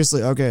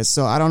 Seriously, okay,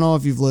 so I don't know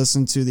if you've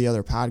listened to the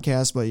other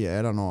podcast, but yeah,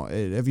 I don't know.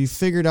 Have you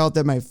figured out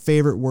that my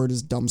favorite word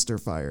is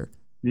dumpster fire?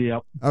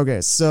 Yep.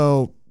 Okay,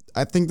 so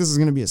I think this is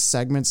going to be a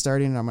segment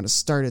starting, and I'm going to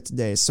start it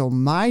today. So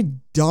my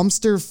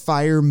dumpster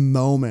fire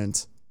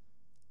moment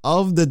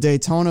of the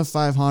Daytona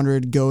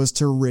 500 goes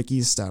to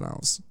Ricky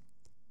Stenhouse.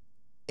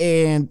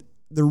 And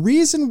the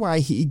reason why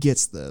he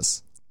gets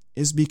this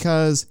is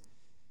because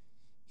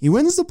he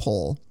wins the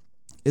pole,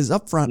 is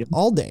up front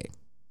all day.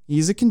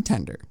 He's a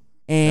contender.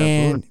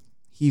 And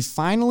he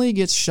finally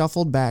gets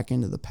shuffled back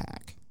into the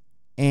pack,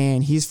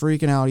 and he's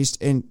freaking out.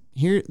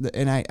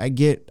 I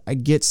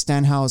get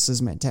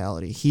Stenhouse's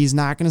mentality. He's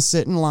not going to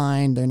sit in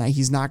line.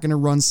 He's not going to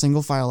run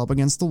single file up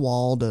against the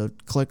wall to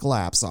click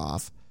laps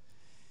off.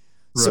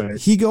 So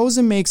he goes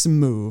and makes a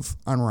move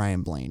on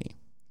Ryan Blaney,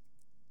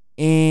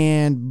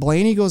 and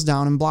Blaney goes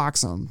down and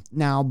blocks him.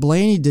 Now,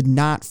 Blaney did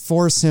not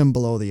force him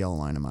below the yellow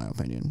line, in my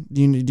opinion.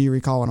 Do you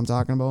recall what I'm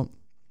talking about?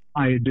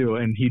 I do,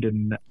 and he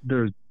didn't.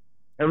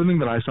 Everything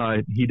that I saw,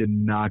 he did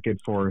not get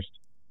forced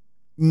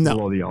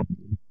below the yellow.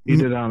 He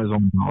did it on his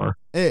own power.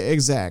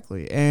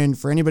 Exactly. And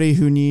for anybody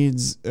who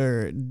needs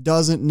or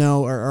doesn't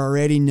know or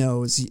already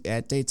knows,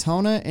 at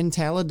Daytona and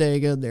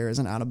Talladega, there is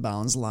an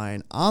out-of-bounds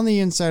line on the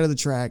inside of the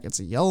track. It's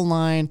a yellow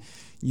line.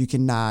 You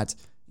cannot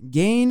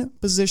gain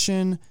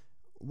position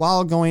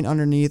while going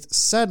underneath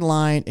said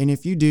line, and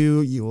if you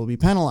do, you will be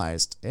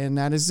penalized. And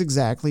that is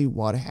exactly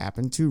what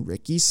happened to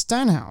Ricky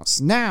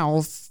Stenhouse.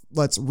 Now,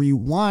 let's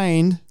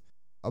rewind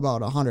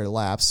about 100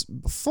 laps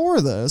before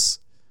this,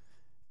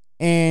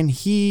 and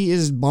he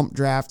is bump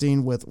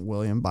drafting with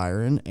William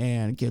Byron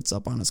and gets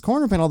up on his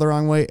corner panel the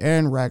wrong way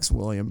and wrecks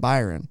William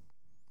Byron.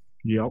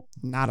 Yep.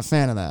 Not a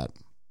fan of that.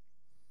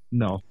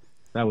 No,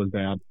 that was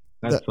bad.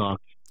 That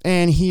sucked.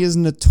 And he is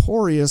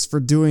notorious for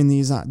doing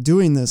this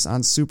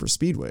on super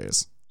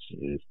speedways.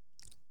 Jeez.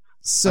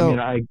 So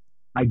I mean,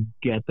 I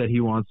get that he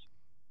wants,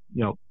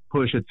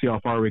 push it, see how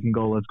far we can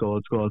go. Let's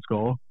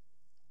go.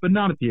 But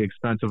not at the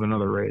expense of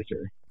another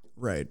racer.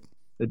 Right.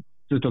 It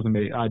just doesn't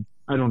make. I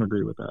don't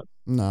agree with that.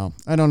 No,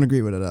 I don't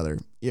agree with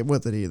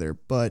it either.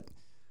 But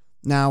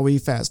now we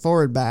fast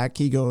forward back.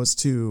 He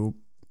gets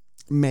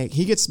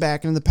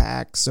back into the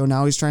pack. So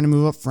now he's trying to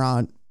move up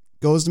front.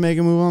 Goes to make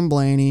a move on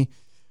Blaney.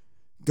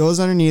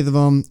 Goes underneath of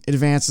him.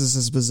 Advances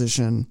his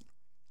position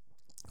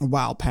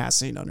while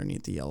passing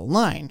underneath the yellow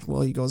line.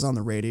 Well, he goes on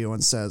the radio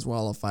and says,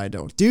 well, if I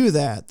don't do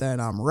that, then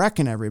I'm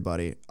wrecking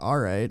everybody. All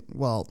right.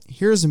 Well,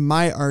 here's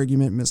my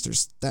argument, Mr.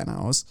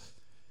 Stenhouse.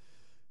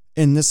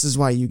 And this is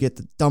why you get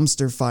the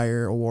dumpster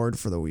fire award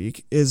for the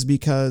week, is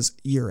because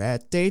you're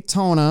at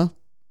Daytona.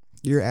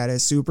 You're at a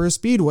super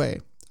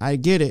speedway. I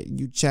get it.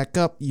 You check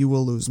up, you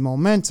will lose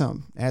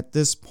momentum. At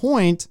this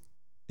point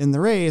in the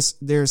race,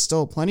 there's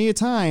still plenty of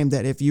time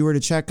that if you were to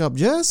check up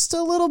just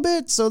a little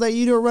bit so that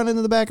you don't run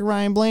into the back of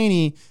Ryan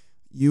Blaney,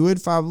 you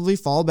would probably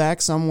fall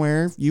back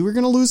somewhere. You were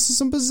going to lose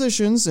some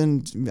positions,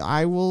 and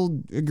I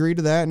will agree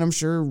to that, and I'm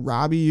sure,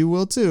 Robbie, you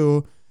will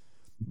too.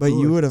 But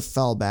you would have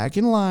fell back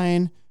in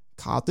line,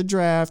 caught the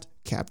draft,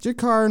 kept your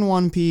car in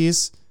one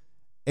piece,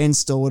 and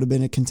still would have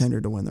been a contender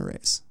to win the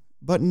race.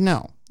 But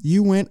no,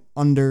 you went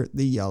under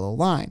the yellow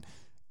line.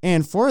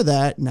 And for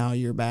that, now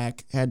you're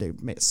back, had to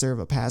serve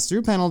a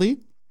pass-through penalty.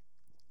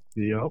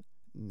 Yep.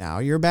 Now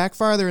you're back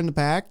farther in the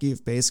pack.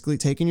 You've basically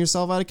taken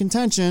yourself out of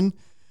contention,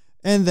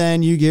 and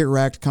then you get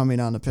wrecked coming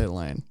on the pit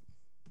lane.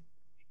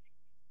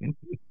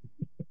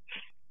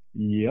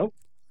 Yep.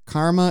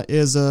 Karma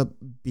is a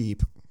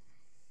beep.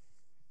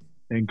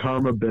 And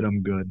Karma bit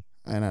him good.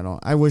 And I don't.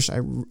 I wish I.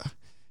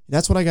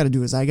 That's what I got to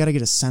do. Is I got to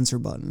get a censor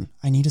button.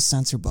 I need a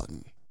censor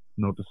button.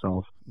 Note to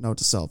self. Note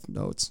to self.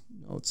 Notes.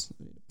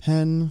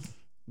 Pen.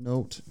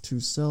 Note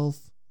to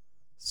self.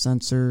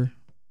 Censor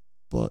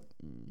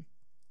button.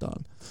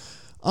 Done.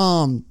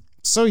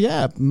 So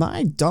yeah,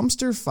 my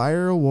dumpster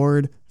fire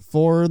award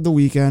for the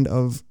weekend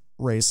of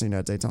racing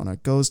at Daytona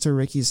goes to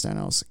Ricky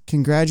Stenhouse.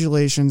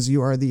 Congratulations,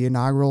 you are the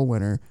inaugural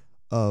winner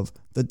of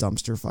the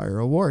dumpster fire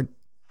award.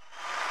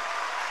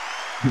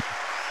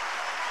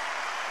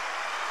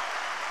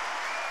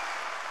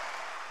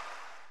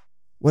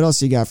 What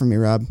else you got for me,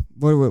 Rob?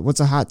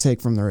 What's a hot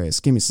take from the race?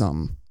 Give me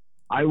something.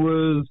 I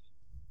was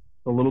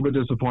a little bit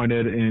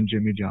disappointed in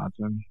Jimmy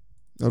Johnson.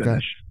 Okay.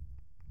 Finish.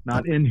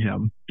 Not in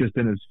him, just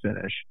in his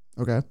finish.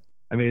 Okay.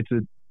 I mean,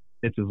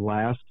 it's his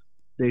last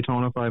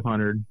Daytona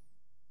 500.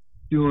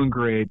 Doing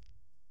great,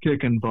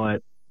 kicking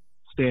butt,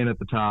 staying at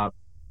the top.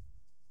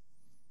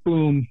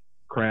 Boom,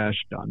 crash,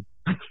 done.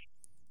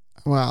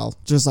 Well,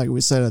 just like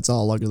we said, it's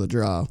all luck of the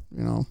draw,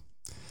 you know.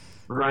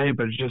 Right,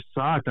 but it just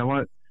sucked.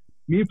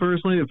 Me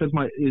personally, if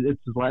it's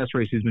his last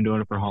race, he's been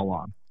doing it for how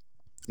long?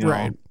 You know,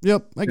 right.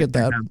 Yep, I get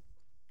that.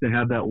 To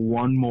have that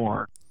one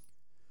more.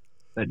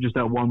 That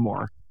one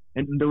more.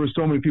 And there were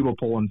so many people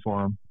pulling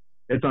for him.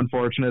 It's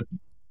unfortunate.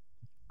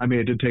 I mean,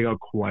 it did take out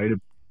quite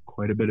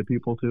a bit of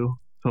people too.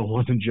 So it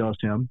wasn't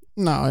just him.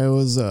 No, it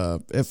was,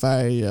 if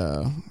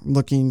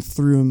looking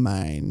through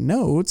my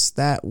notes,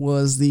 that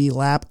was the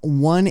lap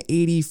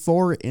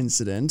 184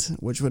 incident,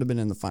 which would have been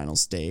in the final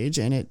stage,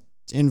 and it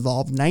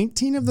involved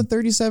 19 of the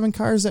 37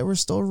 cars that were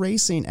still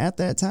racing at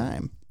that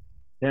time.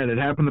 Yeah, it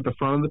happened at the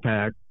front of the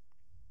pack.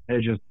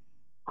 It just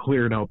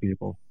cleared out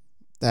people.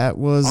 That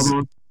was...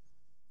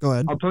 Go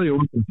ahead. I'll tell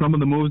you, some of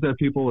the moves that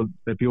people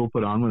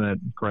put on when that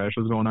crash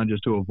was going on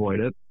just to avoid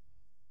it,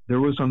 there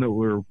was some that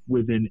were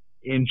within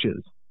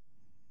inches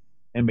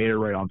and made it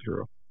right on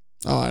through.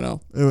 Oh, I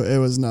know. It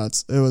was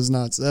nuts. It was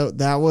nuts.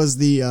 That was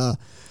the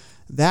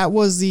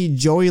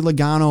Joey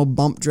Logano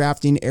bump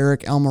drafting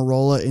Eric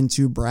Almirola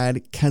into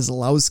Brad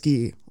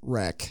Keselowski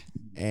wreck.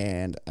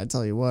 And I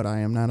tell you what,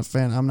 I am not a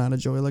fan. I'm not a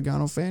Joey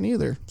Logano fan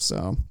either.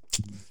 So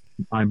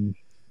I'm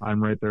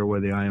right there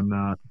with you. I am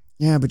not.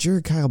 Yeah, but you're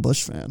a Kyle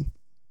Busch fan.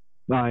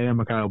 I am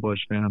a Kyle Busch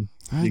fan.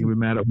 You can be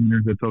mad at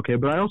winners, it's okay.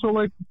 But I also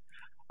like,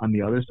 on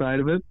the other side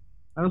of it,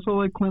 I also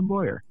like Clint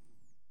Bowyer.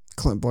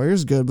 Clint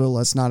Boyer's good, but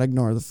let's not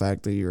ignore the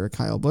fact that you're a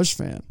Kyle Busch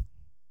fan.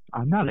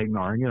 I'm not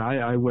ignoring it.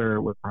 I wear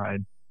it with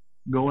pride.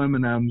 Go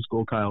M&M's,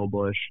 go Kyle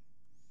Busch.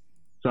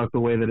 Suck the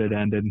way that it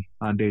ended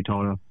on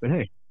Daytona. But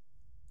hey,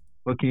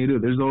 what can you do?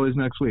 There's always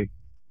next week.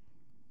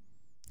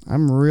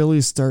 I'm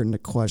really starting to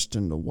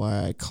question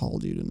why I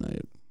called you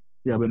tonight.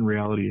 Yeah, but in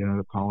reality, you ended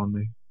up calling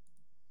me.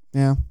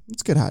 Yeah,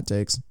 it's good hot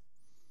takes.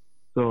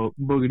 So,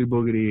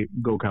 boogity,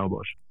 go Kyle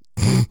Busch.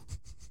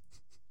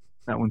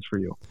 That one's for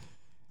you.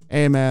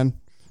 Hey, man.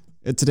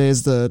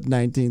 Today's the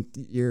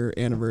 19th year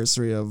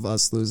anniversary of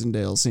us losing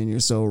Dale Sr.,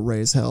 so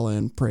raise hell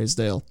and praise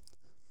Dale.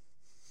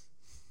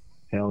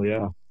 Hell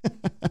yeah.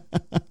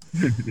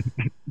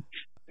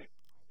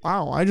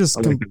 Wow, I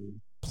just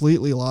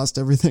completely lost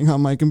everything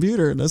on my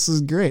computer. This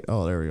is great.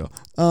 Oh, there we go.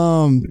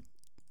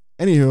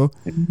 Anywho.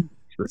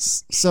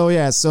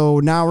 So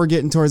now we're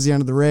getting towards the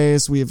end of the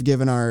race. We have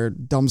given our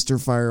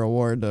dumpster fire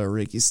award to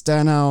Ricky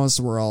Stenhouse.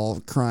 We're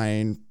all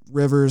crying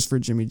rivers for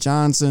Jimmy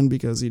Johnson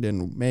because he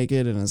didn't make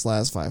it in his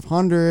last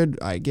 500.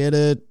 I get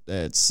it.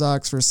 It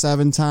sucks for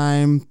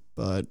 7-time,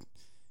 but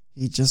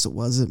he just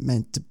wasn't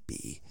meant to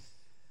be.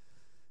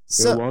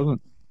 So, it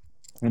wasn't.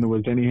 And it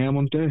was Denny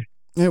Hamlin's day.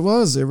 It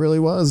was. It really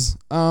was.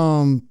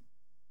 So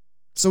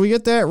we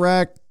get that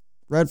wreck.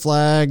 Red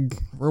flag.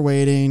 We're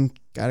waiting.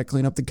 Got to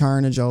clean up the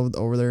carnage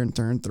over there in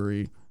turn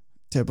 3.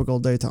 Typical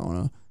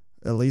Daytona.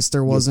 At least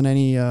there wasn't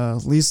any.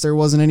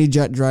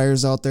 Jet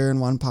dryers out there,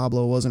 and Juan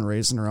Pablo wasn't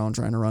racing around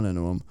trying to run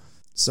into him,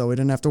 so we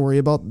didn't have to worry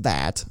about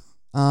that.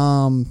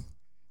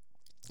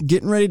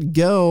 Getting ready to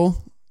go,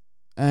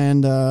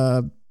 and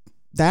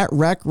that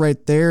wreck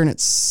right there in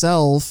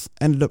itself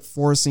ended up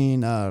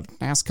forcing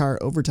NASCAR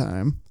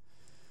overtime.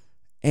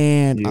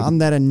 And on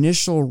that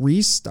initial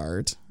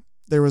restart,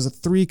 there was a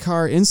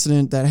 3-car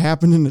incident that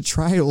happened in the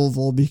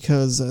tri-oval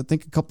because I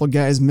think a couple of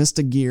guys missed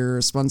a gear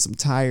or spun some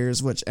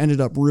tires, which ended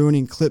up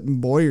ruining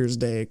Clinton Boyer's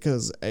day.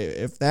 Because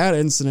if that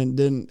incident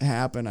didn't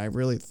happen, I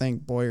really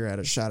think Bowyer had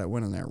a shot at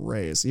winning that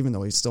race, even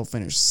though he still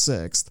finished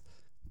 6th.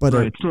 But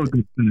right, still a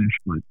good finish.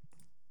 But...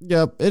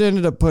 Yep, it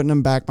ended up putting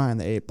him back behind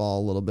the 8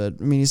 ball a little bit.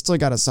 I mean, he still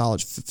got a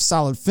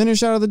solid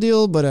finish out of the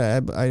deal, but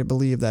I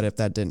believe that if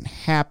that didn't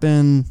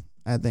happen,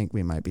 I think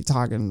we might be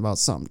talking about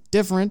something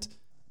different.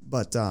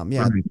 But,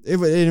 yeah,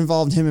 it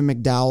involved him and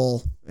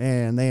McDowell,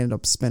 and they ended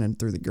up spinning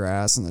through the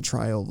grass in the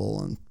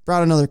tri-oval and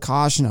brought another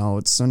caution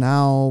out. So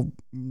now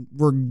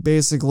we're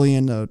basically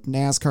into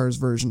NASCAR's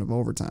version of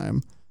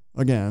overtime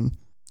again.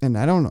 And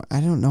I don't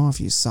know if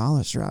you saw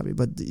this, Robbie,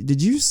 but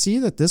did you see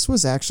that this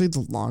was actually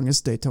the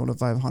longest Daytona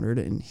 500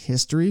 in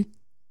history?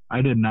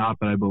 I did not,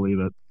 but I believe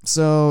it.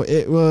 So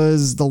it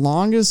was the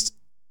longest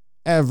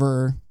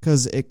ever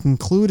because it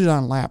concluded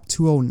on lap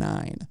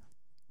 209,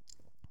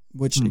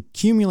 which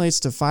accumulates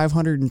to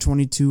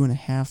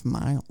 522.5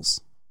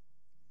 miles.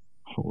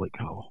 Holy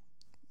cow.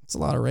 It's a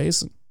lot of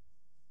racing.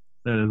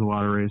 That is a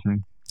lot of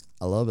racing.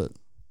 I love it.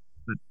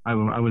 I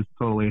was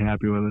totally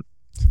happy with it.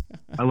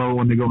 I love it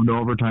when they go into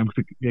overtime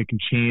because it can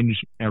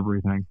change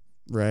everything.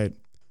 Right.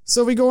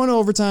 So we go into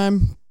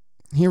overtime.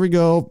 Here we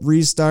go.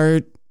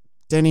 Restart.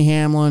 Denny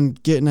Hamlin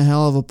getting a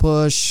hell of a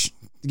push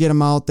to get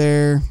him out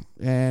there.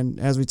 And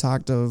as we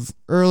talked of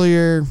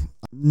earlier,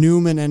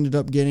 Newman ended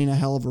up getting a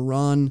hell of a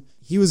run.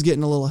 He was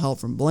getting a little help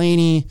from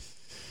Blaney.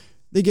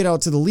 They get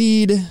out to the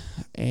lead,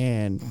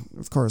 and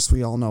of course,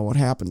 we all know what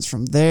happens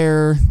from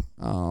there.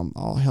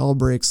 All hell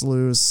breaks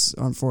loose,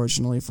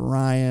 unfortunately, for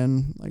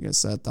Ryan. Like I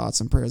said,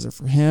 thoughts and prayers are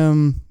for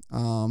him.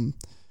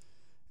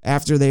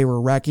 After they were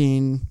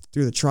wrecking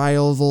through the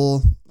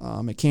tri-oval,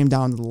 it came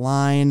down to the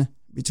line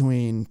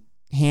between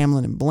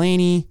Hamlin and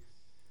Blaney,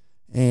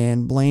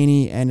 and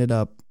Blaney ended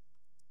up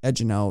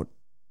Hamlin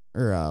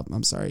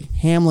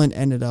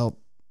ended up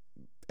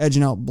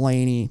edging out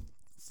Blaney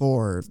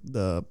for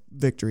the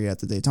victory at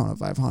the Daytona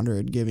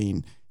 500,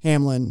 giving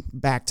Hamlin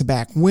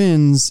back-to-back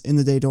wins in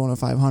the Daytona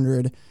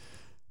 500,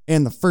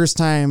 and the first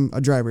time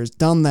a driver has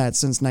done that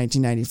since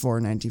 1994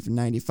 and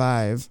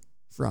 1995.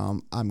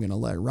 I'm going to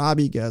let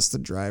Robbie guess the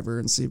driver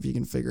and see if you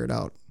can figure it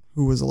out.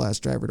 Who was the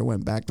last driver to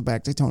win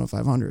back-to-back Daytona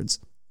 500s?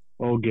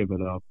 I'll give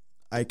it up.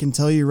 I can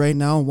tell you right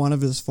now, one of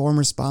his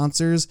former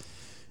sponsors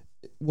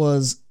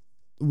was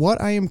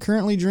what I am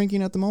currently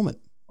drinking at the moment.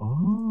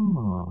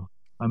 Oh,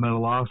 I'm at a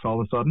loss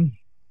all of a sudden.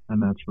 And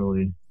that's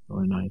really,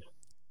 really nice.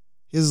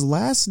 His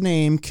last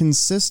name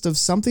consists of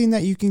something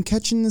that you can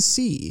catch in the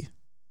sea.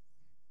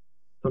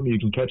 Something you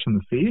can catch in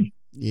the sea?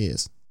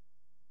 Yes.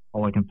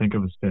 All I can think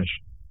of is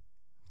fish.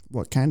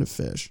 What kind of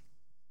fish?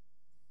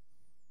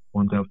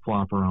 Ones that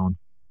flop around,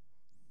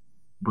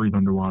 breathe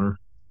underwater.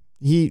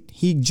 He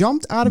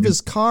jumped out of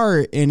his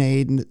car during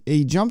a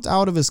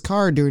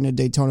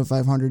Daytona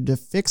 500 to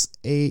fix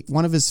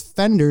one of his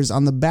fenders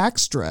on the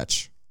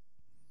backstretch.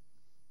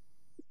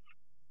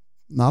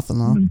 Nothing,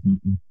 huh?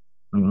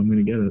 I'm going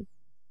to get it.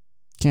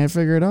 Can't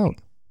figure it out.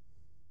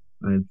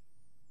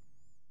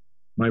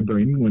 My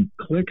brain went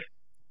click,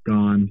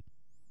 gone.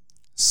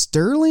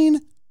 Sterling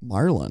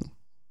Marlin.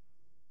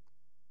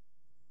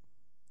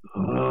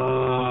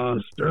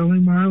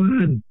 Sterling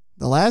Marlin.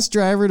 The last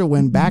driver to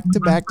win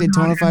back-to-back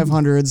Daytona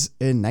 500s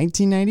in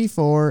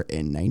 1994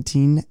 and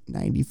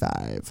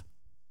 1995.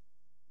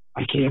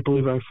 I can't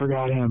believe I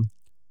forgot him.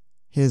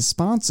 His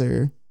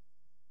sponsor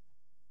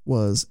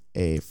was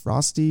a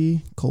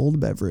frosty cold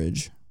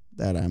beverage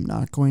that I'm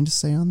not going to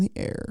say on the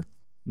air.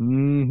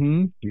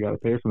 Mm-hmm. You got to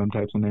pay for them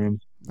types of names.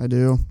 I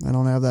do. I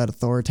don't have that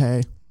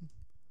authority.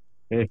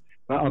 Hey,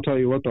 I'll tell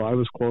you what, though. I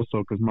was close,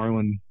 though, because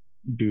Marlin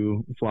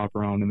do flop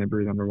around and they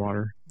breathe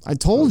underwater. I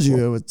told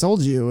you. It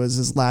told you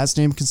his last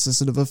name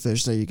consisted of a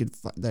fish that you could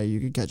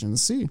catch in the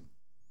sea.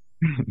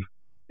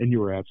 And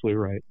you were absolutely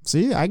right.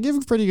 See, I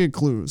give pretty good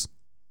clues.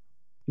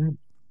 Yeah,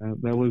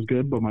 that was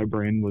good, but my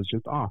brain was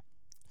just off.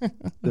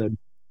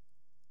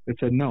 It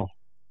said no.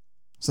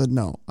 Said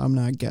no. I'm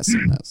not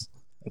guessing this.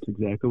 That's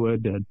exactly what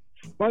it did.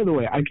 By the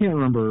way, I can't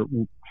remember.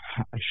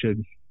 I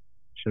should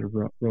have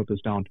wrote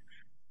this down.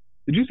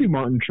 Did you see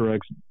Martin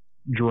Truex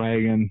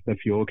dragging the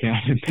fuel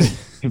can?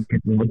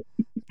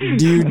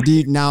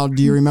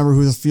 Do you remember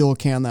who the fuel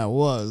can that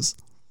was?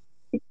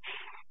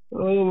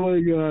 Oh my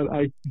God!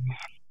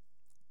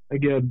 I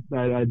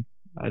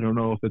don't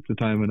know if it's the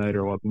time of night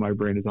or what, but my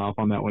brain is off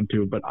on that one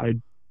too. But I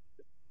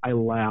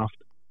laughed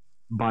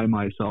by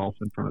myself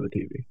in front of the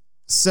TV.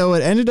 So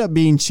it ended up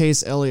being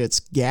Chase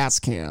Elliott's gas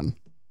can.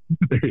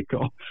 There you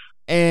go.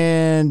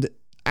 And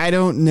I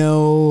don't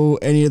know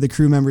any of the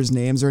crew members'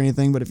 names or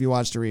anything, but if you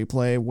watched a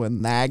replay,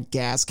 when that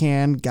gas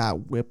can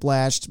got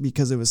whiplashed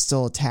because it was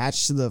still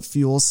attached to the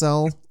fuel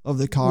cell of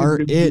the car,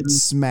 it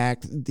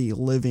smacked the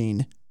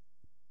living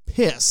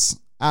piss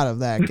out of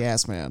that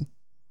gas man.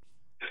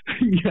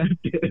 Yeah,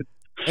 it did.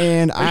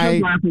 And I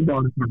laughing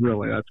about it, but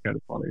really, that's kind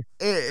of funny.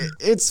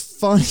 It's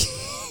funny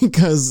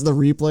because the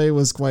replay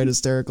was quite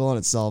hysterical in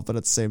itself, but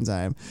at the same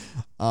time,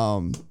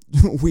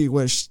 we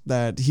wish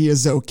that he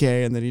is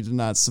okay and that he did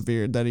not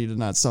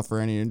suffer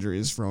any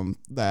injuries from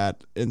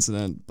that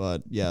incident.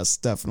 But yes,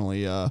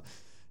 definitely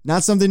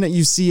not something that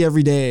you see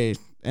every day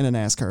in a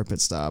NASCAR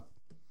pit stop.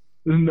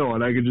 No,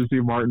 and I could just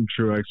see Martin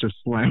Truex just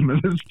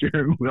slamming the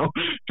steering wheel,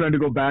 trying to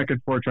go back and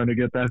forth, trying to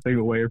get that thing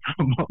away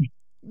from him.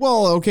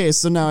 Well, okay,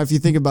 so now if you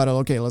think about it,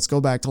 okay, let's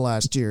go back to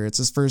last year. It's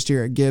his first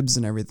year at Gibbs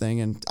and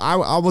everything, and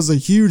I was a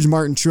huge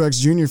Martin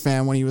Truex Jr.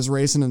 fan when he was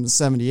racing in the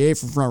 78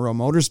 for Front Row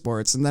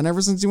Motorsports, and then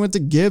ever since he went to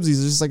Gibbs,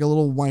 he's just like a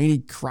little whiny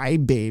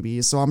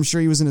crybaby, so I'm sure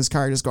he was in his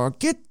car just going,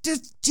 get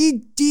this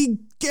GD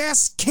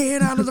gas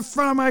can out of the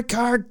front of my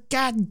car,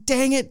 god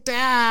dang it,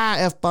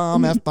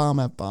 F-bomb, F-bomb,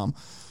 F-bomb.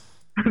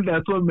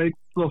 That's what makes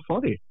it so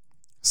funny.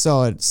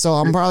 So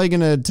I'm probably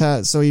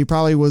gonna. So he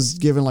probably was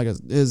given like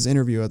his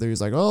interview out there.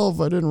 He's like, "Oh, if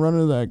I didn't run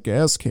into that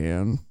gas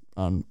can,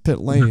 on pit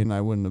lane,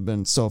 I wouldn't have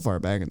been so far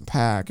back in the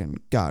pack and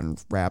gotten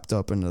wrapped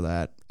up into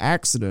that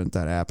accident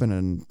that happened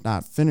and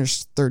not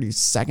finished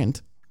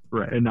 32nd.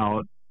 Right. And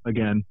now,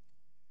 again,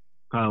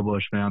 Kyle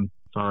Busch, man.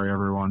 Sorry,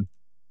 everyone.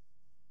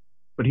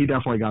 But he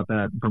definitely got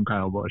that from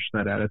Kyle Busch,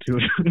 that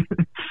attitude.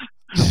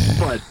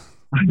 But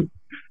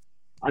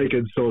I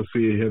can so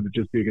see him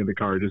just being in the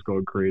car, just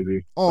going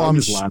crazy. Oh,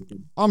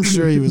 I'm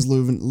sure he was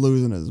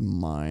losing his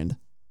mind.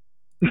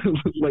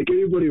 Like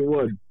anybody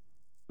would.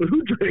 But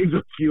who drags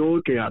a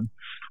fuel can?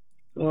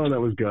 Oh, that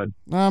was good.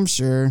 I'm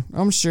sure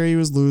he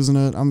was losing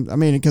it. I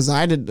mean, because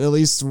I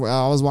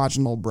was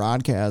watching the whole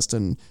broadcast,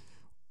 and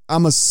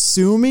I'm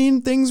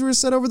assuming things were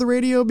said over the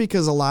radio,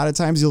 because a lot of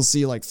times you'll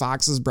see like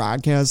Fox's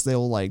broadcast,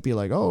 they'll like be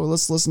like, oh,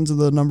 let's listen to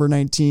the number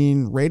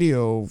 19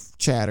 radio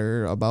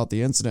chatter about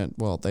the incident.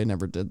 Well, they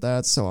never did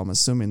that. So I'm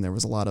assuming there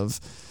was a lot of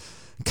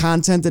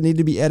content that needed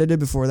to be edited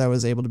before that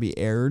was able to be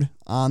aired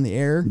on the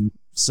air.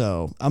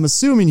 So I'm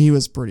assuming he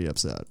was pretty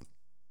upset.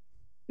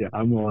 Yeah,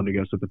 I'm willing to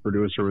guess that the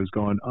producer was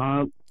going,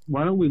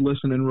 why don't we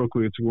listen in real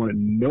quick? It's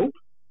going, nope.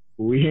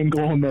 We ain't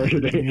going there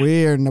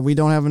today. We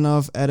don't have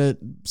enough edit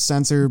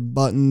censor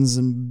buttons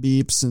and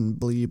beeps and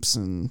bleeps,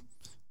 and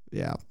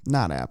yeah,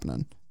 not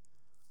happening.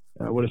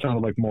 It would have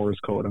sounded like Morse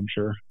code, I'm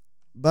sure.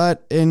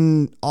 But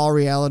in all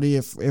reality,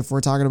 if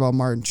we're talking about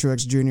Martin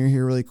Truex Jr.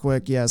 here really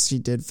quick, yes, he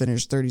did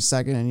finish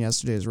 32nd in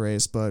yesterday's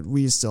race, but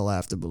we still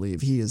have to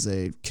believe he is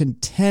a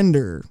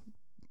contender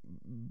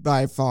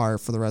by far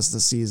for the rest of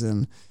the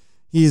season.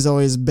 He's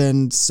always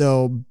been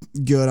so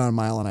good on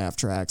mile-and-a-half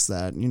tracks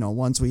that,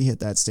 once we hit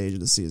that stage of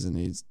the season,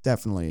 he's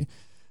definitely,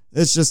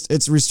 it's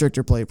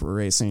restrictor plate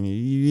racing.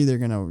 You're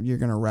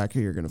gonna wreck or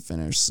you're gonna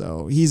finish.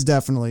 So he's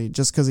definitely,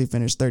 just because he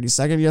finished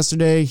 32nd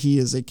yesterday, he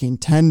is a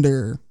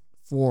contender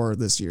for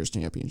this year's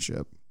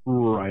championship.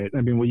 Right.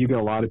 I mean, you got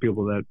a lot of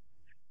people that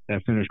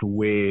finished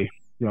way,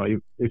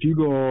 if you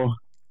go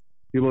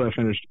people that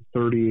finished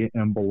 30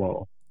 and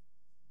below,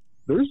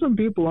 there's some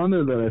people on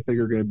there that I think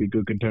are going to be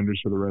good contenders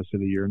for the rest of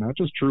the year, not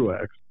just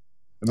Truex.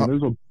 I mean,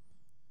 there's a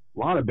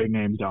lot of big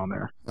names down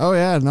there. Oh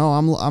yeah, no,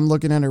 I'm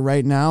looking at it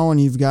right now, and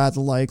you've got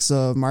the likes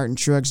of Martin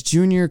Truex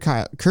Jr.,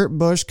 Kurt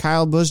Busch,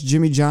 Kyle Busch,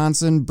 Jimmy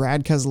Johnson,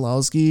 Brad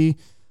Keselowski,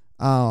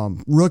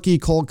 rookie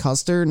Cole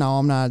Custer. Now,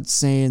 I'm not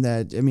saying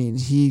that. I mean,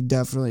 he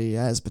definitely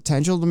has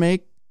potential to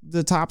make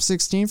the top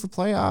 16 for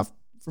playoff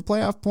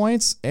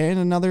points, and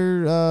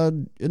another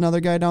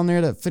guy down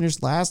there that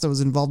finished last that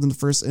was involved in the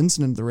first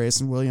incident of the race,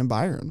 and William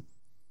Byron.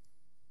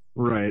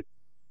 Right.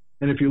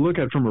 And if you look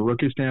at it from a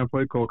rookie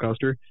standpoint, Cole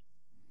Custer,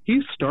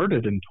 he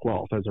started in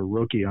 12th as a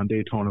rookie on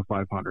Daytona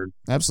 500.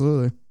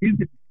 Absolutely.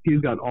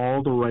 He's got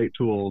all the right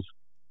tools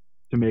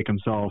to make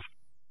himself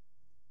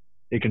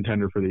a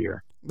contender for the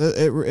year.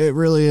 It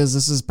really is.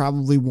 This is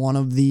probably one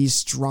of the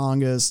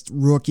strongest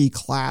rookie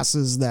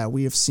classes that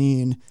we have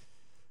seen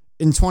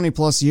in 20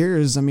 plus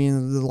years. I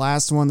mean, the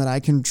last one that I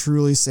can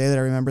truly say that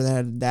I remember that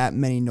had that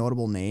many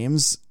notable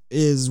names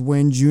is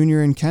when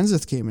Junior and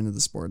Kenseth came into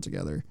the sport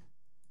together.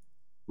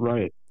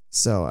 Right.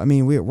 So, I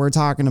mean, we're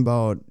talking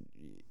about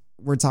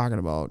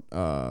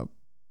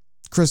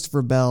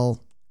Christopher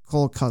Bell,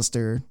 Cole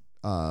Custer.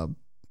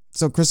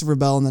 So Christopher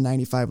Bell in the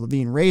 95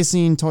 Levine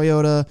Racing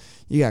Toyota.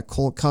 You got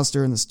Cole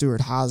Custer in the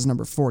Stewart Haas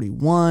number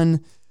 41.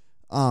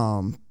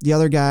 The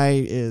other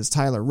guy is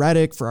Tyler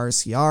Reddick for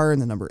RCR in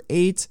the number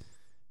 8.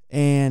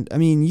 And I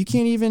mean, you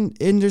can't even,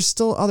 and there's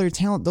still other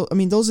talent. I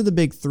mean, those are the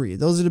big three.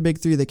 Those are the big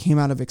three that came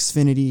out of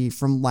Xfinity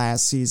from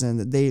last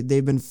season.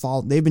 They've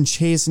been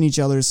chasing each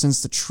other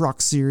since the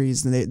Truck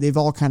Series, and they've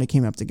all kind of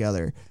came up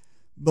together.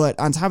 But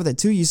on top of that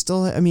too, you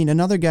still, I mean,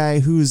 another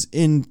guy who's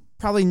in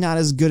probably not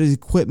as good as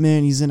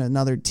equipment, he's in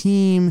another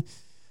team,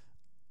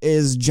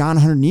 is John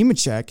Hunter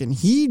Nemechek, and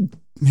he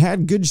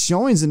had good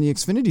showings in the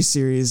Xfinity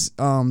Series.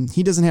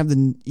 He doesn't have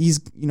he's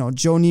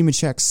Joe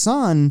Nemechek's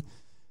son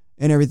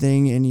and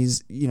everything, and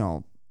he's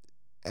in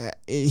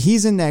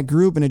that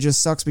group, and it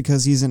just sucks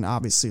because he's in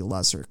obviously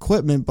lesser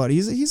equipment, but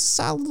he's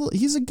solid.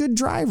 He's a good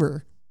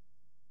driver.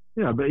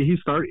 Yeah, but he's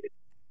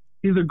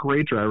a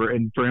great driver,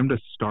 and for him to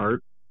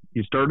start,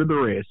 he started the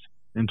race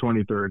in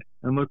 23rd,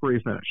 and look where he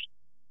finished.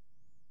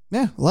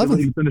 Yeah, 11th.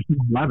 He finished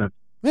 11th.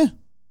 Yeah.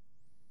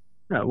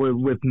 Yeah,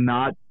 with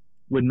not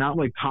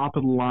like top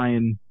of the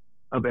line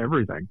of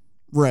everything.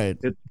 Right.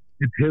 It's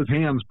his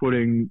hands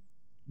putting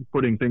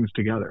things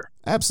together.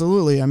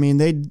 Absolutely. I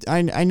mean,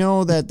 I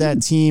know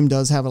that team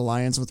does have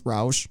alliance with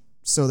Roush,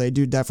 so they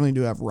definitely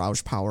do have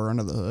Roush power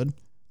under the hood.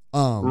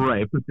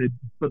 Right,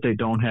 but they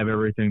don't have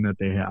everything that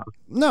they have.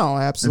 No,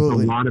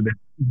 absolutely. And a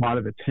lot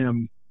of it's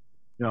him.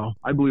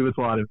 I believe it's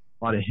a lot of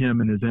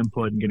him and his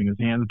input and getting his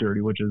hands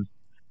dirty, which is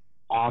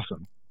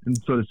awesome. And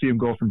so to see him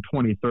go from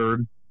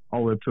 23rd all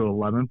the way up to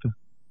 11th,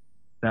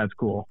 that's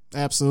cool.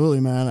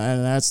 Absolutely, man.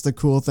 And that's the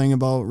cool thing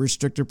about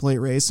restrictor plate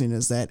racing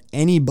is that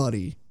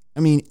anybody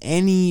can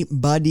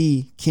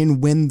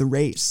win the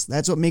race.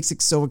 That's what makes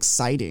it so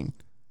exciting.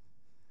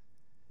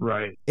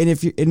 Right. And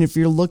if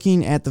you're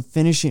looking at the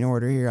finishing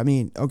order here, I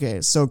mean,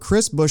 okay, so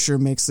Chris Buescher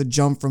makes the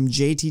jump from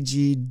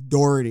JTG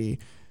Doherty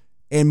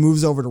and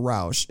moves over to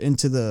Roush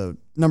into the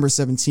number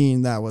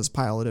 17 that was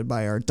piloted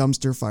by our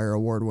dumpster fire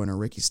award winner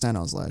Ricky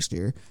Stenhouse last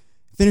year.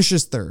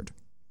 Finishes third.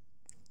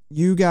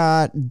 You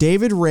got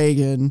David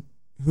Reagan,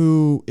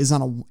 who was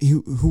on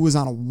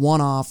a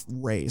one-off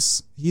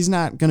race. He's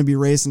not going to be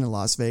racing in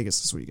Las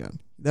Vegas this weekend.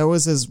 That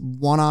was his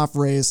one-off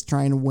race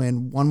trying to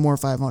win one more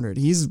 500.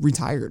 He's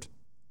retired.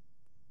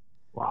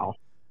 Wow.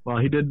 Well,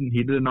 he did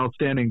an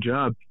outstanding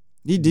job.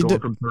 He did going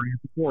from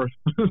 30th to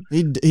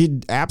 4th.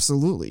 he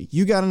absolutely.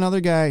 You got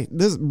another guy.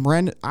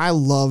 I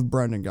love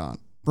Brendan Gaughan.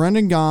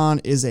 Brendan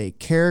Gaughan is a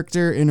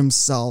character in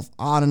himself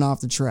on and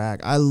off the track.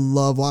 I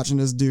love watching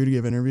this dude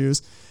give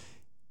interviews.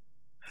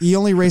 He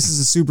only races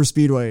the super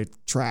speedway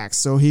tracks,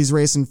 so he's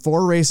racing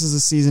 4 races a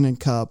season in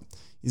Cup.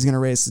 He's going to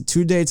race the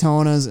 2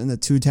 Daytonas and the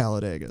 2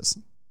 Talladegas.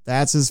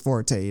 That's his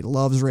forte. He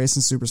loves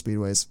racing super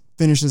speedways.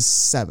 Finishes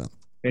 7th.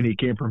 And he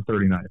came from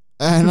 39th.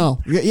 I know.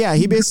 Yeah,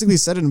 he basically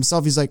said it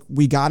himself. He's like,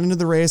 we got into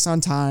the race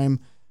on time.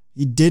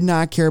 He did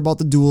not care about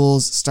the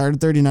duels. Started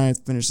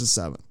 39th, finishes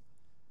 7th.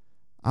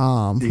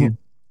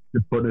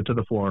 Just putting it to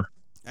the floor.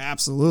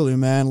 Absolutely,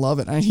 man. Love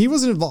it. And he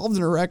wasn't involved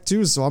in a wreck,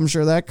 too, so I'm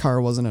sure that car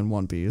wasn't in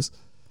one piece.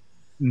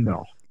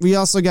 No. We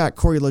also got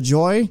Corey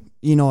LaJoie,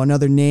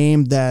 another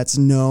name that's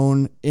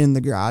known in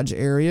the garage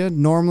area.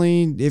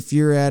 Normally, if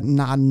you're at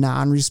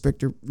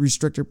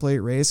non-restrictor plate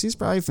race, he's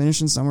probably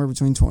finishing somewhere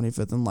between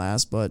 25th and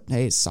last, but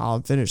hey,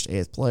 solid finish,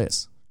 8th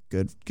place.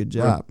 Good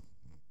job. Right.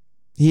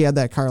 He had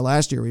that car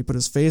last year where he put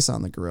his face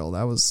on the grill.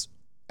 That was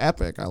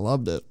epic. I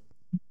loved it.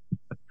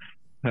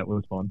 That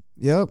was fun.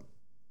 Yep.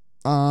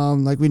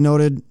 Like we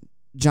noted,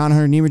 John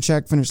Hunter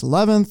Nemechek finished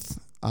 11th.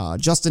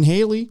 Justin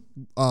Haley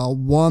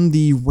won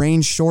the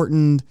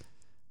rain-shortened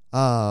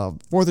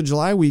 4th of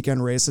July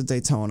weekend race at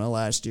Daytona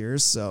last year,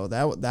 so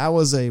that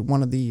was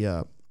one of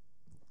the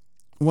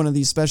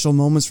special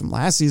moments from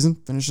last season.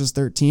 Finishes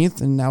 13th,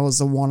 and that was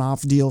a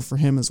one-off deal for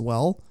him as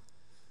well.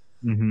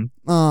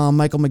 Mm-hmm.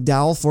 Michael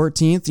McDowell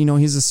 14th.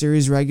 He's a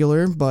series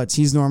regular, but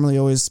he's normally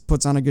always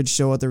puts on a good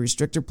show at the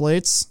restrictor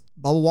plates.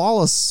 Bubba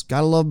Wallace,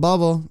 gotta love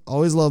Bubba.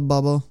 Always love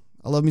Bubba.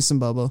 I love me some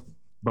Bubba.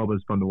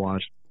 Bubba's fun to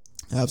watch.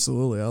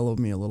 Absolutely. I love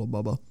me a little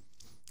Bubba.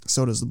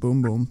 So does the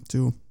Boom Boom,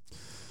 too.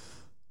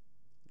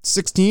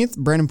 16th,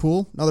 Brandon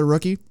Poole, another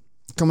rookie,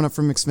 coming up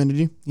from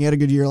Xfinity. He had a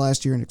good year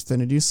last year in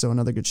Xfinity, so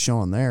another good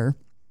showing there.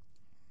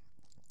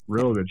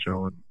 Real good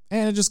showing.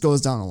 And it just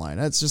goes down the line.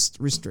 That's just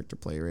restrictor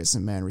plate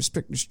racing, man.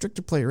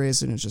 Restrictor plate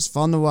racing is just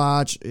fun to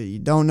watch. You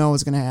don't know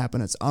what's going to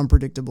happen. It's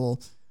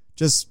unpredictable.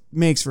 Just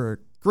makes for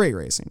great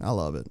racing. I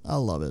love it.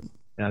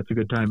 Yeah, it's a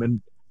good time.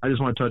 And I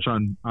just want to touch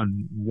on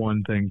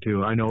one thing,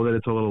 too. I know that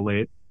it's a little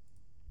late,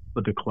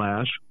 but the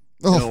Clash.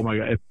 Oh my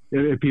God!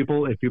 If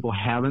people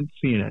haven't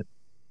seen it,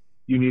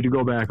 you need to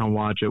go back and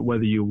watch it.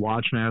 Whether you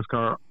watch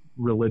NASCAR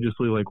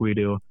religiously like we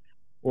do,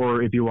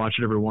 or if you watch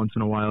it every once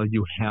in a while,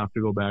 you have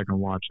to go back and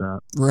watch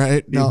that.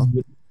 Right? No,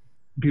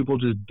 people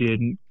just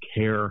didn't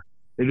care.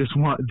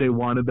 They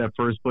wanted that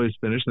first place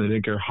finish, and they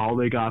didn't care how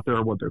they got there,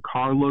 or what their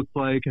car looked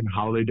like, and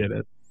how they did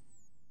it.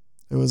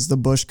 It was the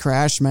Busch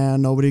crash,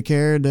 man. Nobody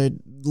cared. They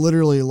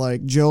literally,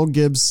 like, Joe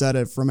Gibbs said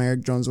it from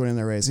Eric Jones winning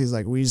the race. He's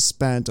like, we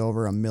spent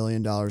over $1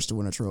 million to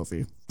win a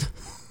trophy.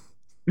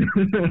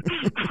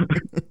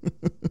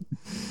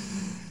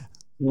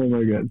 Oh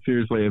my God.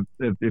 Seriously,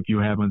 if you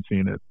haven't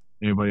seen it,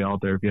 anybody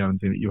out there, if you haven't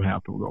seen it, you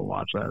have to go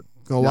watch that.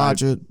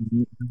 Watch it.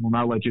 Will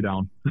not let you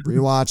down.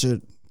 Rewatch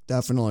it.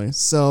 Definitely.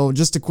 So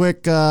just a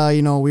quick,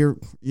 and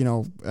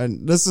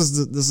this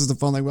is the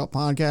fun thing about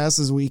podcasts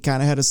is we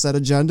kind of had a set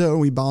agenda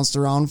and we bounced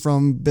around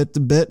from bit to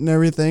bit and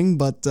everything.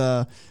 But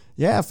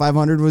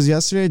 500 was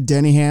yesterday.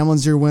 Denny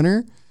Hamlin's your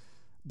winner,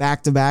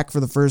 back to back for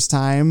the first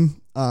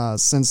time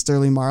since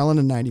Sterling Marlin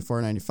in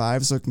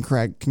 94-95. So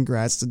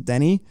congrats to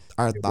Denny.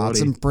 Our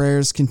thoughts and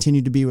prayers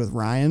continue to be with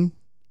Ryan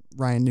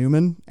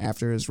Newman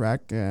after his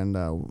wreck, and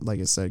like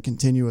I said,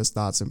 continuous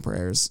thoughts and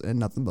prayers and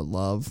nothing but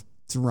love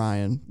to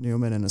Ryan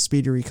Newman and a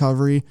speedy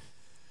recovery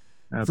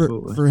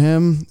for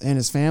him and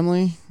his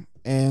family.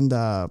 And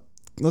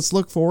let's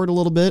look forward a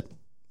little bit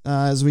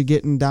as we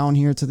get down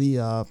here to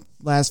the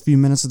last few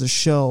minutes of the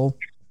show.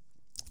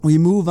 We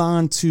move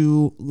on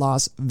to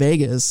Las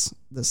Vegas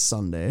this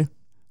Sunday.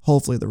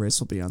 Hopefully the race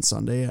will be on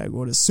Sunday. I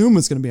would assume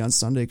it's going to be on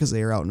Sunday because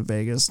they are out in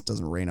Vegas. It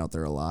doesn't rain out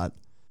there a lot.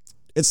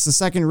 It's the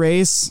second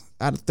race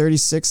out of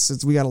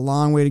 36. We got a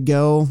long way to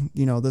go.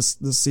 This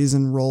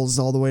season rolls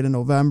all the way to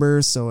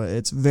November, so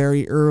it's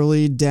very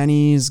early.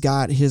 Denny's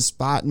got his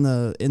spot in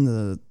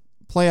the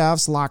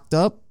playoffs locked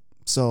up.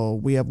 So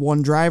we have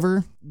one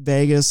driver.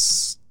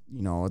 Vegas,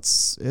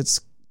 it's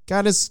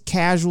got its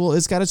casual,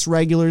 it's got its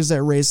regulars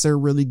that race there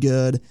really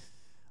good.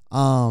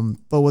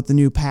 But with the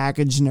new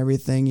package and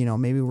everything,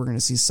 maybe we're going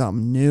to see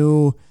something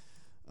new.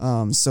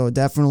 So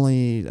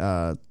definitely,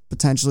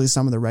 potentially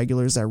some of the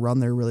regulars that run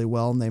there really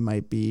well, and they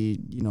might be,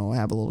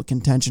 have a little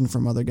contention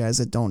from other guys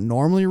that don't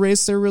normally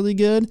race there really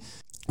good.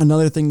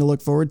 Another thing to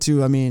look forward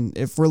to,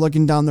 if we're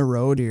looking down the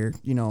road here,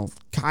 your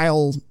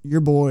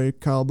boy,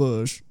 Kyle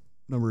Busch,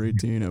 number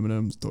 18,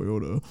 M&M's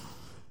Toyota.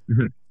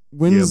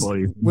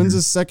 wins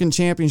his second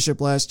championship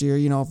last year.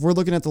 You know, if we're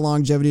looking at the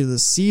longevity of the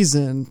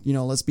season, you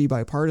know, let's be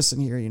bipartisan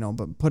here, you know,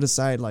 but put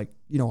aside like,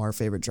 you know, our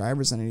favorite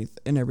drivers and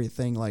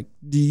everything. Like,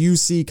 do you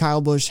see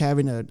Kyle Busch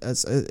having in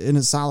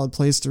a solid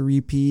place to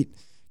repeat,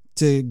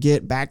 to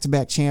get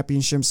back-to-back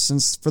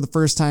championships for the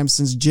first time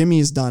since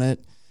Jimmy's done it,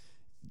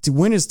 to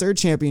win his third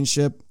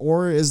championship?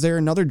 Or is there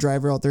another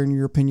driver out there, in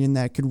your opinion,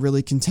 that could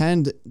really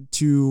contend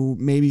to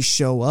maybe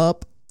show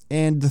up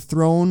and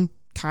dethrone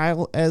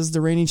Kyle as the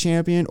reigning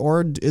champion?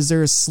 Or is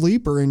there a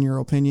sleeper, in your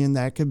opinion,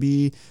 that could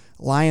be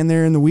lying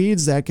there in the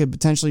weeds that could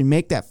potentially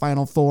make that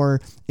Final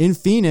Four in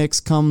Phoenix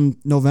come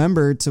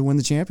November to win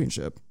the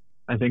championship?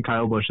 I think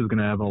Kyle Busch is going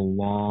to have a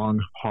long,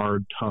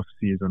 hard, tough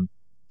season.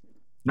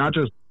 Not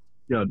just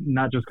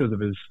because of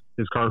his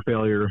car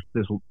failure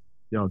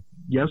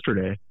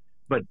yesterday,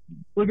 but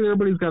look at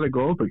everybody's got to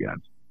go up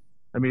against.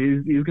 I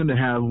mean, he's going to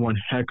have one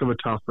heck of a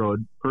tough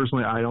road.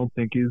 Personally, I don't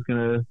think he's going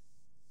to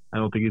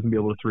be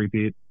able to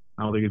three-peat.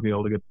 I don't think he's going to be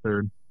able to get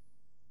third.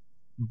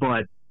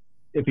 But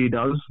if he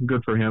does,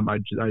 good for him. I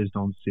just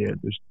don't see it.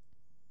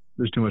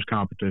 There's too much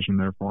competition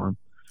there for him.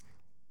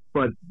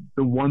 But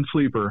the one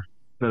sleeper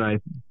that I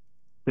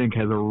think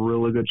has a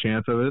really good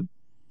chance of it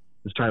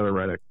is Tyler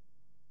Reddick.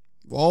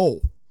 Whoa.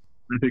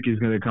 I think he's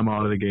going to come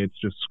out of the gates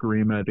just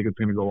screaming. I think it's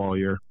going to go all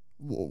year.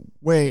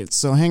 Wait,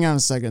 so hang on a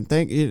second.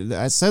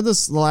 I said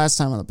this the last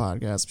time on the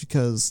podcast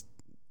because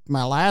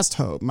my last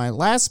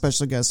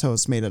special guest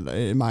host made it,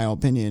 in my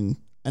opinion,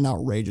 an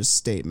outrageous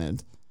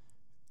statement.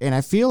 And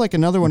I feel like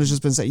another one has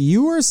just been said.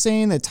 You are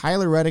saying that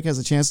Tyler Reddick has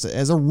a chance to,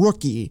 as a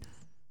rookie,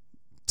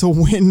 to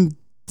win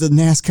the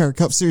NASCAR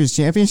Cup Series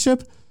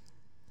championship?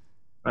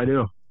 I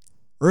do.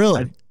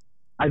 Really?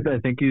 I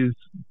think he's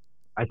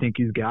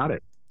got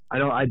it. I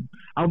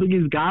don't think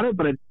he's got it,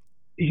 but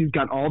he's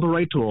got all the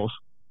right tools.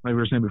 Like we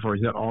were saying before,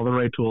 he's got all the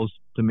right tools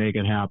to make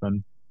it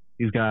happen.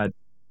 He's got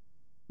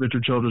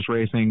Richard Childress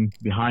Racing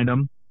behind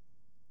him.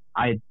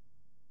 I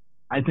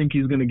think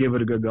he's going to give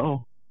it a good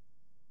go.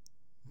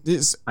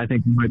 I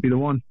think he might be the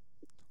one.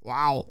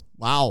 Wow.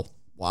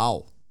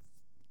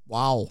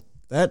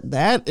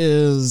 That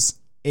is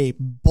a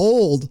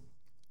bold,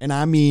 and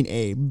I mean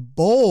a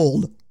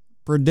bold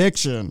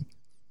prediction.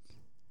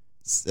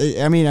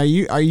 I mean,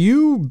 are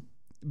you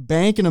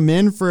banking them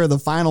in for the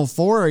Final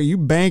Four, or are you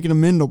banking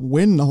them in to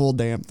win the whole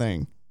damn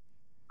thing?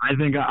 I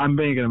think I'm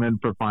banking them in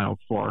for Final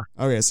Four.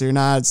 Okay, so you're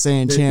not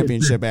saying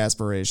championship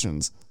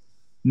aspirations.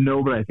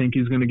 No, but I think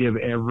he's going to give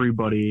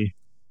everybody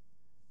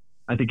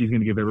a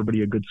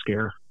good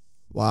scare.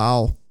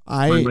 Wow.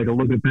 Like,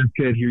 look at this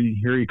kid,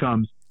 here he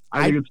comes.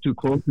 I think it's too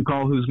close to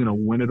call who's going to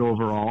win it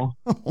overall.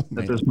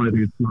 At this point, I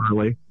think it's too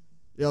early.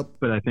 Yep.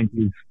 But I think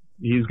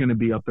he's going to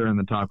be up there in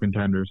the top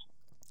contenders.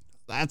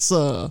 That's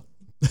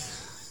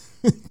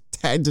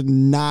I did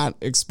not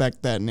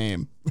expect that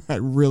name. I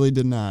really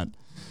did not.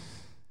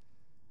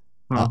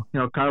 Well,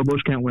 Kyle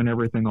Busch can't win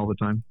everything all the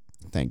time.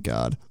 Thank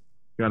God.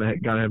 Gotta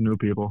have new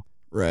people.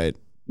 Right.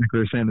 Like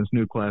they're saying, this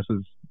new class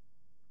is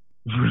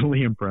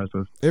really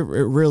impressive. It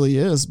really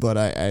is, but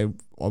I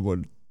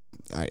would,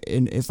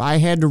 and if I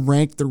had to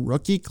rank the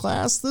rookie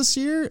class this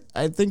year,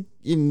 I think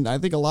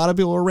a lot of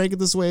people will rank it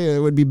this way. It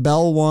would be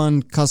Bell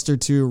 1, Custer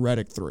 2,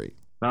 Reddick 3.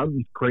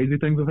 Crazy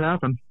things have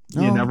happened.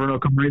 Oh. You never know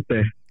come race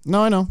day.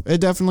 No, I know.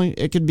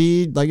 It could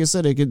be, like I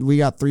said, we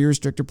got 3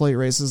 restrictor plate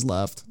races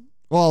left.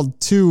 Well,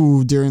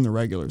 2 during the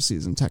regular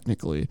season,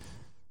 technically.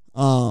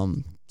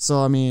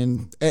 So I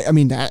mean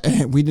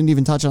that we didn't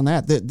even touch on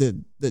that.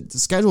 The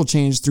schedule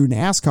changed through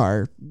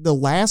NASCAR. The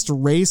last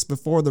race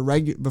before the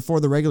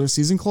regular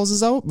season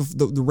closes out,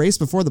 the race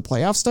before the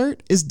playoffs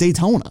start, is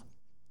Daytona.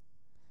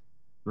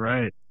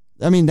 Right.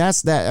 I mean,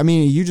 that's that. I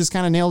mean, you just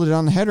kind of nailed it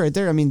on the head right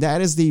there. I mean, that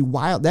is the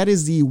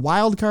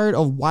wild card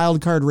of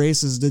wild card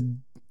races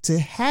to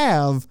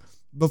have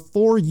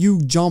before you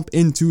jump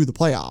into the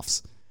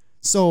playoffs.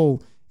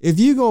 So if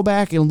you go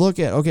back and look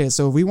at, okay,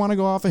 so if we want to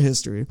go off of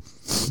history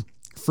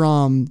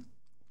from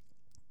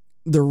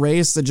the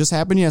race that just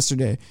happened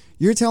yesterday,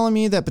 you're telling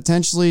me that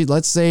potentially,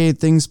 let's say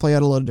things play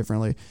out a little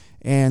differently,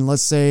 and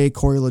let's say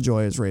Corey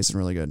LaJoie is racing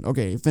really good.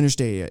 Okay, he finished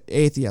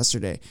 8th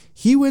yesterday.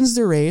 He wins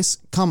the race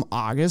come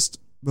August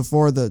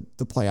before the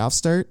playoffs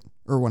start,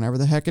 or whenever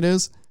the heck it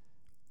is.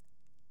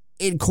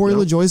 And Corey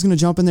LaJoie is going to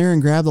jump in there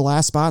and grab the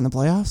last spot in the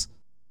playoffs?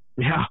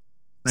 Yeah.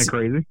 Isn't that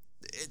crazy?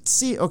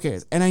 See, okay,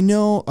 and I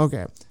know,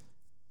 okay,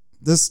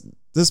 this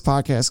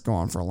podcast go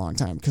on for a long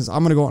time because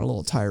I'm going to go on a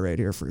little tirade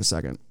here for a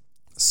second.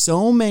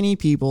 So many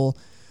people,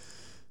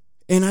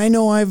 and I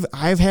know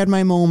I've had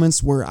my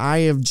moments where I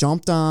have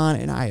jumped on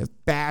and I have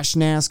bashed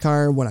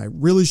NASCAR when I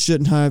really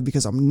shouldn't have,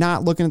 because I'm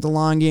not looking at the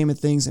long game of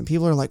things, and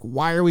people are like,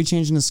 why are we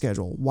changing the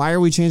schedule? Why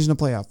are we changing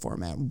the playoff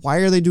format? Why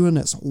are they doing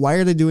this? Why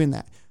are they doing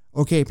that?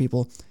 Okay,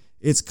 people,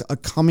 it's a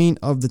coming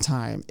of the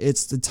time.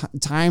 It's the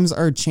times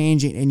are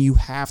changing, and you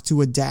have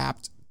to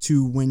adapt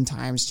to when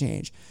times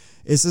change.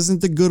 This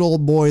isn't the good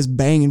old boys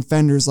banging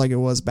fenders like it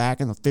was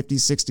back in the 50s,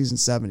 60s,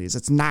 and 70s.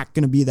 It's not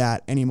going to be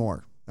that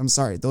anymore. I'm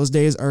sorry. Those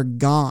days are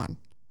gone.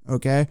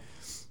 Okay?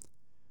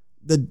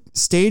 The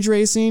stage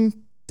racing,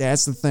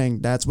 That's the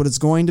thing. That's what it's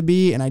going to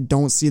be, and I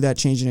don't see that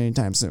changing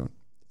anytime soon.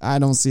 I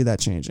don't see that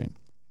changing.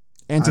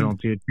 And I don't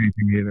see it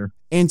changing either.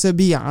 And to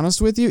be honest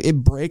with you, it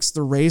breaks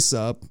the race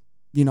up.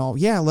 You know,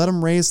 yeah, let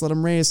them race.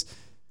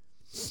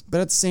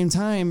 But at the same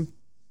time,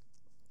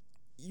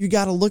 you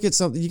got to look at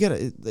something. You got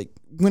to, like,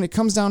 when it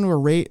comes down to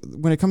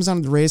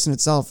the race in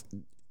itself,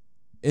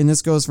 and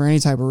this goes for any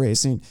type of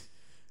racing,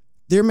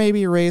 there may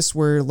be a race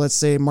where, let's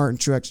say, Martin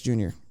Truex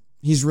Jr.,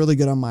 he's really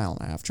good on 1.5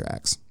 mile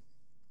tracks.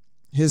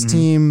 His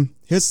team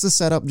hits the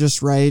setup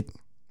just right,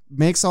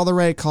 makes all the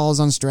right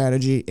calls on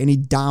strategy, and he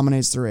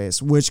dominates the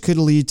race, which could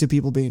lead to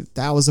people being,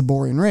 that was a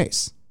boring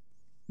race.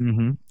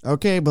 Mm-hmm.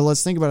 Okay, but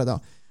let's think about it, though.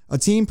 A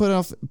team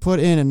put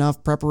in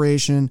enough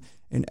preparation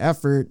and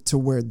effort to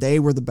where they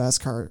were the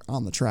best car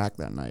on the track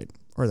that night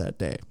or that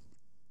day.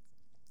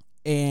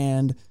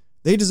 And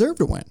they deserve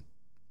to win.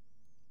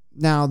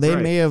 Now, they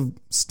may have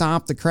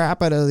stomped the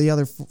crap out of the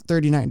other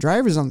 39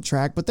 drivers on the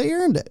track, but they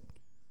earned it.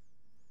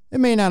 It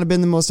may not have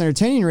been the most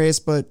entertaining race,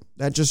 but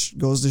that just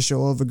goes to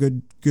show of a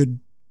good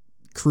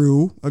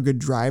crew, a good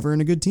driver,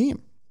 and a good team.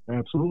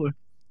 Absolutely.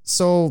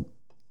 So,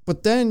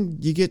 but then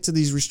you get to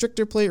these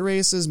restrictor plate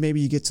races.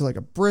 Maybe you get to like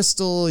a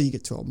Bristol, you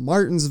get to a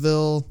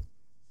Martinsville.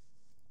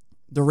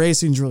 The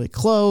racing's really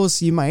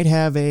close. You might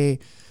have a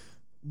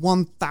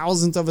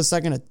 1,000th of a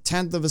second, a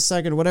 10th of a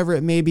second, whatever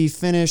it may be,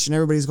 finish, and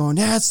everybody's going,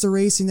 that's the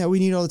racing that we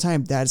need all the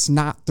time. That's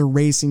not the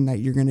racing that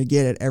you're going to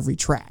get at every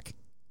track.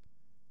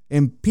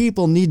 And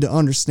people need to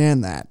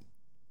understand that.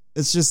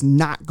 It's just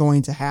not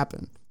going to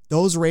happen.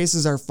 Those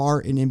races are far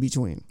and in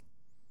between.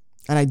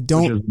 And I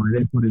don't... Which is why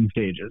they put in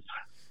stages.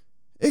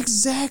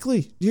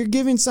 Exactly. You're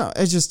giving some...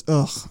 It's just,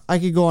 I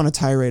could go on a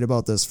tirade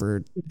about this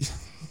for...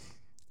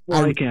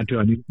 Well, I can't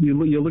too.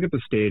 You look at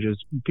the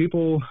stages.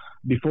 People,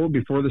 before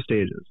the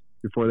stages,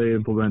 before they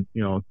implement,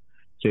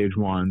 stage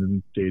one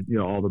and stage,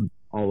 all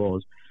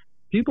those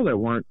people that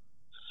weren't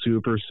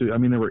super, I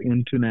mean, they were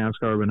into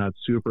NASCAR, but not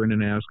super into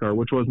NASCAR,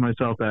 which was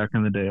myself back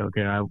in the day.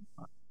 Okay. I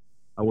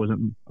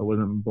wasn't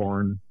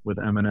born with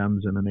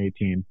M&Ms and an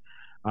 18.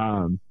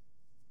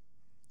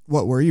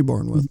 What were you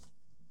born with?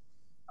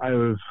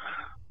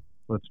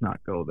 Let's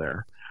not go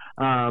there.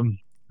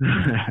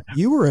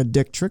 You were a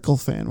Dick Trickle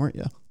fan, weren't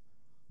you?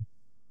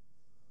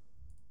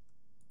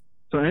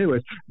 So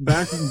anyways,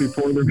 back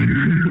before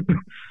the...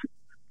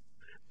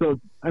 So,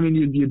 I mean,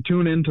 you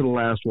tune into the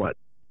last,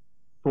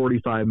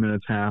 45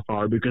 minutes, half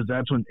hour, because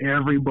that's when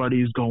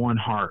everybody's going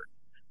hard.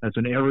 That's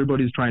when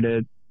everybody's trying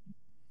to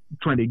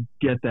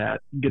get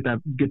that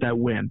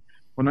win.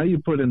 Well, now you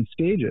put in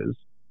stages,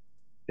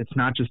 it's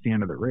not just the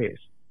end of the race.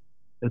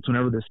 It's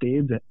whenever the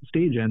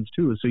stage ends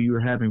too. So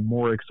you're having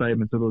more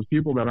excitement. So those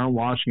people that aren't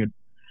watching it,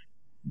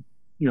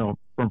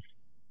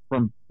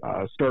 from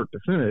start to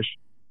finish,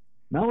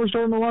 now we're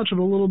starting to watch it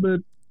a little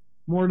bit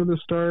more to the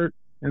start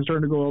and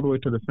starting to go all the way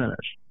to the finish.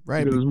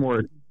 Right. Because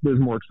there's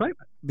more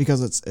excitement.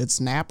 Because it's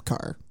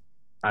NASCAR.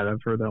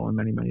 I've heard that one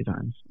many, many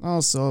times. Oh,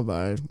 so have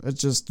I.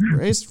 It's just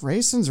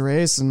racing's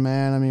racing,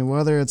 man. I mean,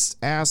 whether it's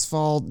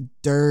asphalt,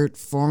 dirt,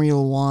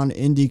 Formula One,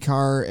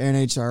 IndyCar,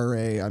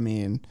 NHRA, I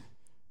mean,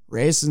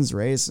 racing's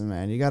racing,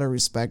 man. You got to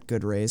respect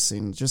good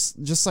racing.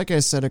 Just like I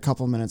said a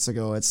couple minutes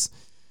ago, it's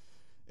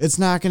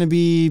not going to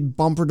be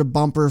bumper to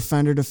bumper,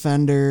 fender to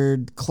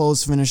fender,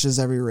 close finishes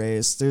every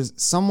race.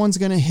 Someone's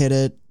going to hit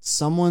it.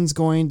 Someone's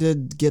going to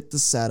get the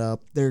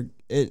setup.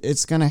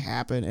 It's going to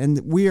happen. And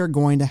we are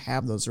going to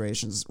have those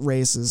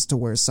races to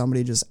where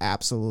somebody just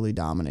absolutely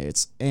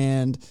dominates.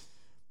 And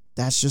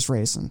that's just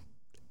racing.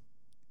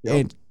 Yep.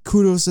 And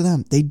kudos to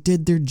them. They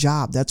did their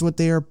job. That's what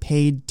they are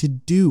paid to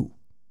do.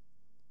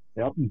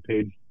 Yep, and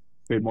paid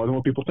more than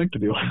what people think to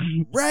do.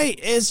 Right.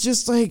 It's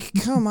just like,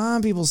 come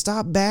on, people,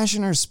 stop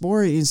bashing our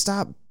sport and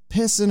stop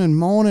pissing and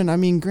moaning. I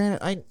mean,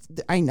 granted,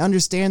 I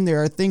understand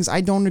there are things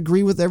I don't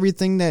agree with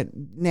everything that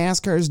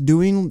NASCAR is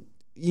doing,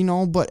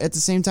 but at the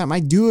same time,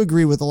 I do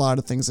agree with a lot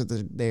of things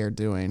that they are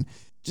doing.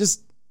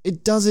 Just,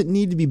 it doesn't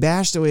need to be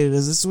bashed the way it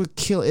is. This would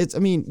kill it. I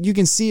mean, you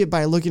can see it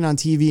by looking on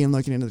TV and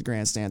looking into the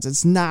grandstands.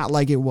 It's not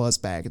like it was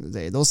back in the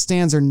day. Those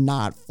stands are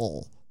not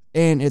full,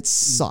 and it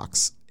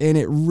sucks, and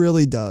it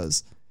really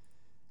does.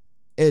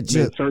 It's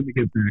starting to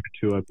get back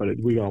to it, but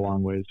we got a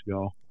long ways to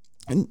go.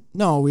 And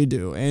no, we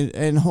do.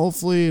 And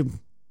hopefully,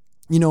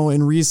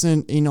 in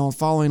recent,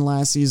 following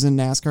last season,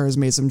 NASCAR has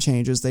made some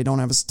changes. They don't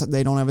have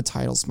a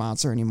title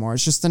sponsor anymore.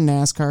 It's just the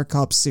NASCAR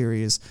Cup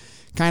Series.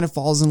 Kind of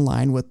falls in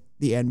line with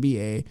the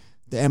NBA,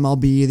 the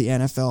MLB, the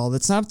NFL.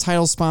 That's not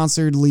title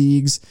sponsored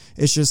leagues.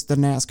 It's just the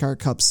NASCAR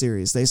Cup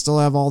Series. They still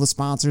have all the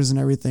sponsors and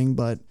everything,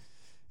 but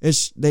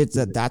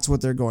that's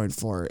what they're going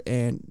for.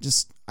 And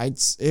just,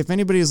 if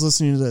anybody is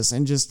listening to this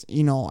and just,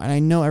 and I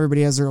know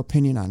everybody has their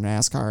opinion on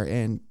NASCAR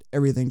and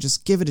everything,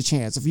 just give it a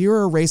chance. If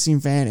you're a racing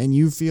fan and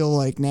you feel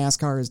like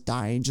NASCAR is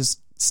dying, just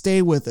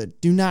stay with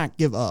it. Do not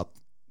give up.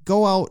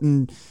 Go out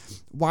and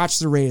watch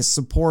the race,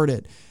 support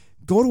it.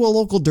 Go to a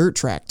local dirt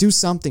track, do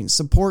something,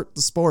 support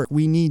the sport.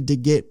 We need to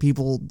get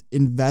people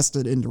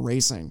invested into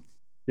racing.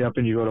 Yep.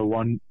 And you go to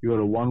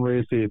one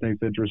race that you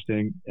think's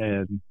interesting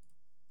and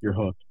you're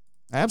hooked.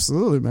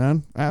 Absolutely,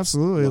 man.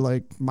 Absolutely.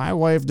 Like, my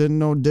wife didn't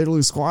know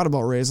diddly squat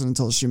about racing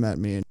until she met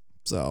me.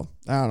 So,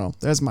 I don't know.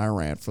 That's my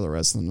rant for the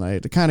rest of the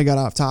night. It kind of got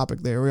off topic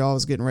there. We all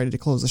was getting ready to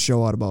close the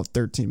show out about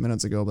 13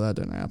 minutes ago, but that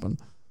didn't happen.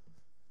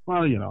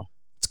 Well,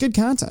 it's good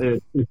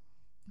content.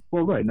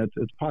 Well, right. And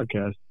it's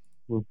podcast.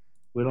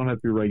 We don't have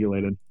to be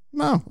regulated.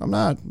 No, I'm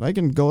not. I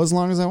can go as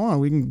long as I want.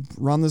 We can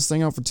run this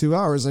thing out for 2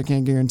 hours. I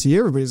can't guarantee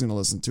everybody's going to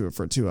listen to it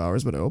for 2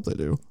 hours, but I hope they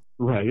do.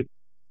 Right.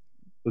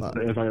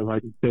 If I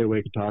can stay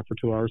awake and talk for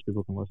 2 hours,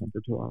 people can listen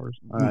for 2 hours.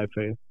 I have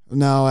faith.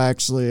 No,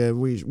 actually,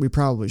 we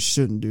probably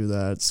shouldn't do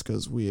that. It's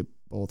because we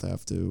both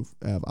have to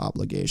have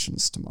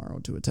obligations tomorrow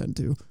to attend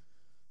to.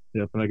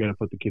 Yep, and I got to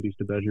put the kiddies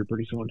to bed here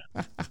pretty soon.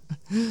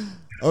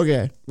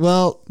 Okay,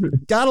 well,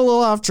 got a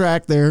little off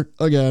track there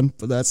again,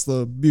 but that's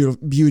the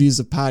beauties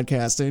of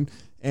podcasting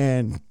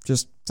and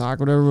just talk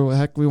whatever the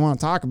heck we want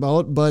to talk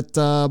about. But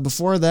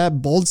before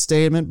that, bold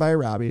statement by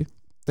Robbie.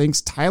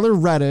 Thinks Tyler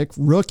Reddick,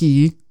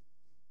 rookie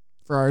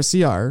for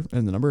RCR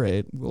and the number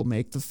 8, will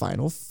make the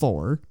Final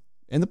Four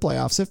in the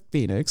playoffs at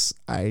Phoenix.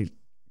 I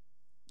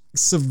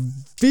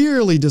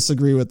severely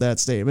disagree with that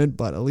statement,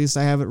 but at least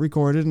I have it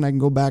recorded and I can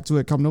go back to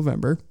it come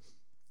November.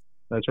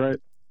 That's right.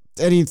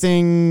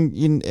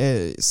 Anything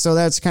so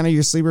that's kind of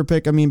your sleeper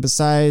pick. I mean,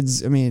 besides,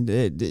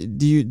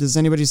 does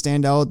anybody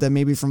stand out that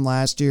maybe from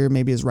last year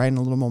maybe is riding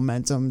a little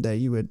momentum that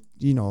you would,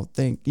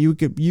 think you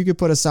could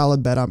put a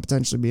solid bet on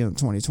potentially being the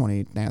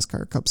 2020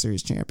 NASCAR Cup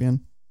Series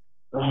champion?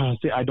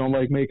 See, I don't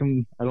like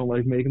making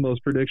those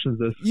predictions.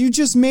 You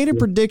just made a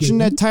prediction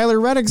that Tyler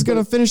Reddick's going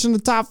to finish in the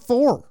top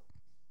 4.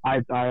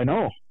 I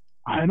know.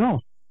 I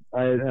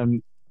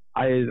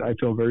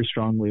feel very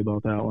strongly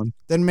about that one.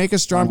 Then make a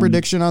strong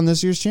prediction on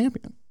this year's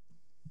champion.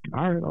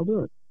 All right, I'll do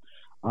it.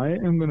 I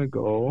am going to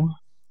go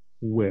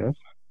with,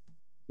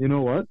 you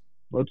know what?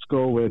 Let's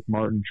go with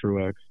Martin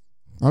Truex.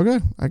 Okay,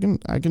 I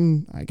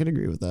can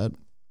agree with that.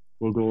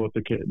 We'll go with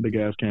the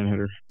gas can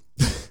hitter.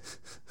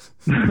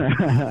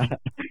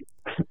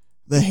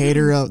 the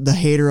hater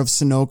of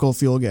Sunoco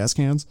fuel gas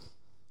cans.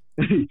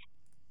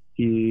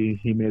 He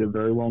made it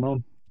very well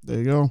known. There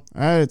you go. All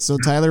right, so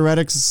Tyler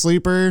Reddick's a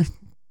sleeper.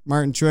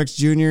 Martin Truex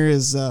Jr.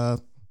 is the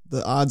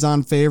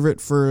odds-on favorite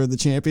for the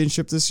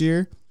championship this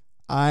year.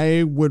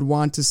 I would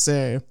want to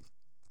say,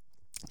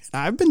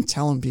 I've been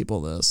telling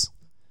people this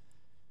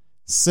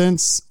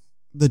since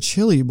the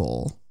Chili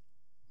Bowl.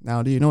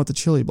 Now, do you know what the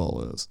Chili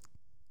Bowl is?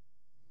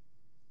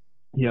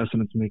 Yes,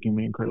 and it's making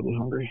me incredibly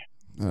hungry.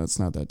 No, it's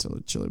not that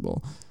Chili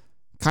Bowl.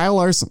 Kyle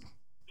Larson.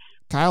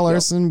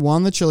 Larson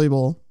won the Chili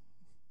Bowl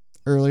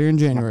earlier in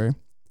January,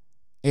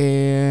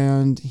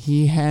 and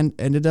he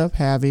ended up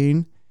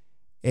having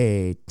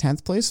a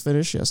 10th place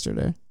finish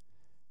yesterday.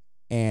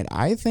 And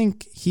I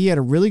think he had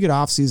a really good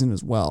offseason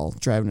as well,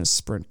 driving a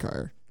sprint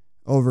car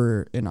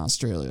over in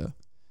Australia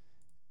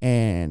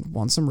and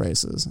won some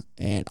races.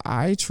 And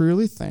I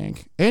truly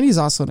think, and he's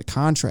also in a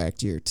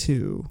contract year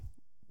too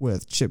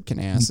with Chip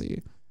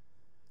Ganassi.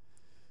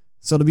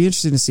 So it'll be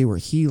interesting to see where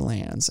he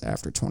lands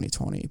after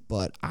 2020.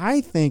 But I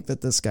think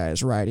that this guy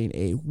is riding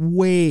a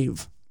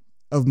wave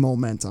of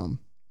momentum.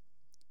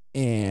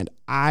 And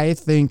I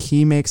think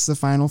he makes the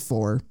Final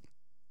Four.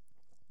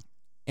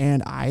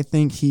 And I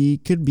think he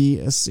could be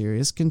a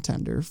serious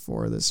contender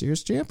for this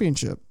year's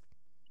championship.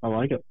 I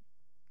like it.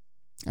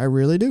 I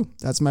really do.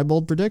 That's my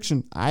bold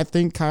prediction. I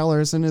think Kyle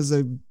Larson is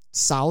a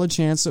solid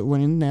chance at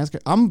winning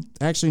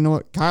NASCAR. You know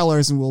what? Kyle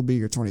Larson will be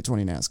your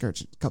 2020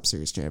 NASCAR Cup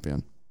Series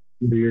champion.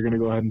 You're going to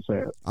go ahead and say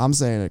it. I'm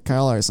saying it.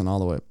 Kyle Larson all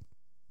the way.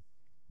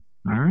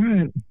 All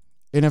right.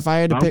 And if I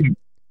had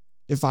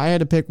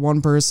to pick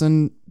one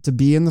person to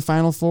be in the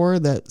Final Four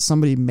that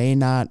somebody may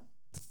not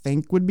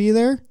think would be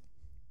there,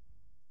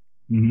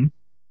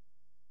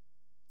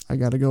 I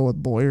got to go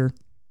with Boyer.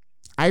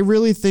 I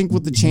really think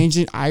with the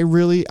changing, I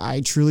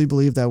truly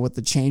believe that with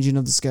the changing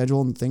of the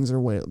schedule and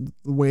the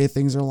way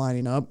things are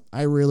lining up,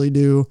 I really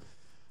do.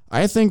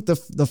 I think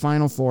the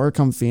Final Four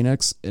come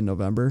Phoenix in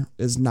November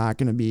is not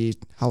going to be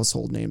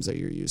household names that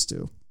you're used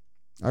to.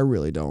 I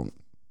really don't.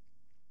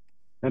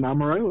 And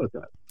I'm all right with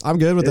that. I'm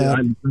good with that.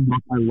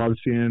 I love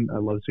seeing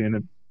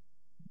it.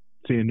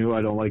 Seeing new.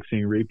 I don't like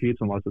seeing repeats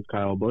unless it's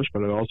Kyle Busch,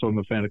 but I also am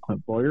a fan of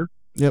Clint Boyer.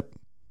 Yep.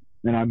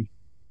 And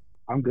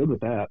I'm good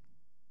with that.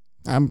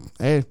 I'm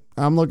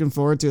looking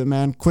forward to it,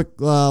 man. Quick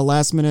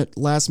last minute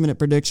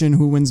prediction: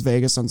 who wins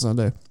Vegas on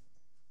Sunday?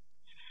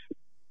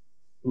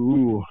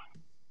 Ooh,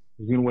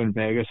 who's gonna win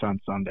Vegas on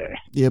Sunday?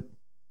 Yep.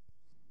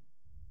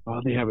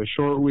 Oh, they have a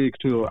short week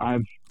too. I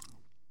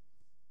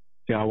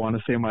want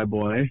to say my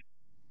boy,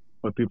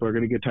 but people are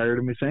gonna get tired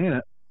of me saying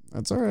it.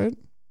 That's all right.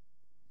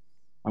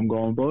 I'm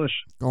going Busch.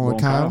 Going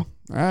with Kyle.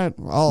 All right.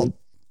 Well,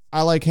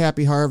 I like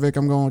Happy Harvick.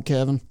 I'm going with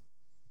Kevin.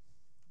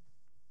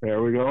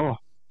 There we go.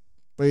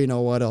 But you know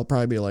what? It'll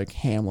probably be like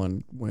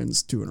Hamlin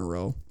wins 2 in a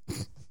row.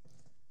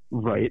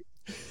 Right.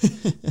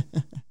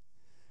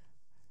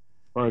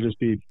 Or just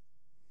be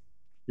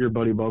your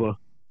buddy Bubba.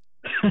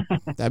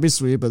 That'd be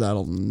sweet, but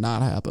that'll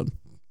not happen.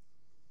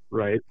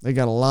 Right. They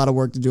got a lot of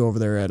work to do over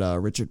there at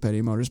Richard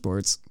Petty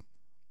Motorsports.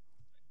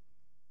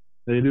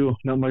 They do.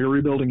 Nothing like a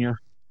rebuilding year.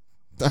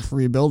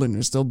 Rebuilding.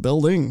 They're still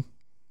building.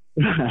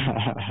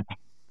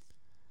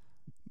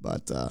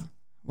 But,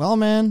 well,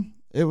 man,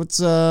 it's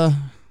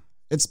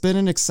been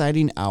an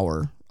exciting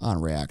hour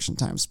on Reaction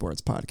Time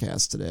Sports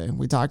Podcast today.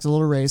 We talked a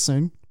little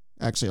racing,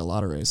 actually a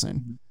lot of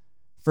racing.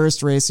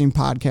 First racing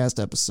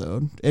podcast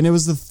episode, and it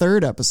was the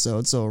third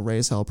episode, so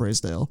race hell,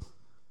 praise Dale.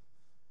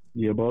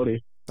 Yeah,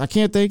 buddy. I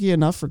can't thank you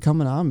enough for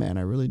coming on, man.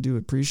 I really do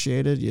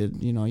appreciate it.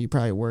 You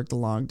probably worked a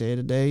long day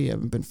today. You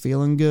haven't been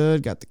feeling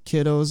good. Got the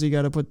kiddos you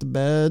got to put to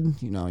bed.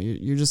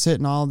 You're just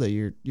hitting all that.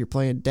 You're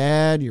playing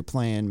dad. You're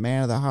playing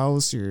man of the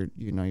house. You're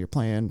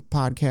playing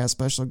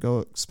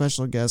podcast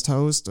special guest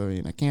host. I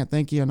mean, I can't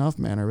thank you enough,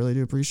 man. I really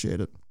do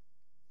appreciate it.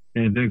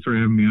 And thanks for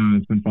having me on.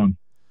 It's been fun.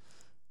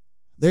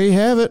 There you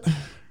have it.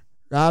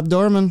 Rob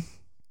Dorman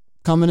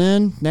coming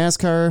in,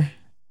 NASCAR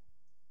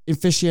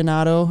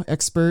aficionado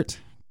expert,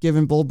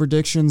 giving bold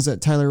predictions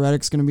that Tyler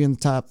Reddick's going to be in the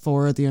top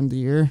 4 at the end of the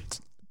year.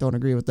 Don't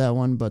agree with that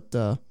one, but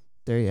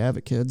there you have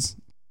it, kids.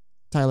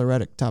 Tyler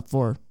Reddick, top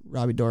 4.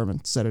 Robbie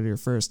Dorman said it here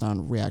first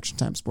on Reaction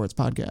Time Sports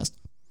Podcast.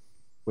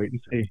 Wait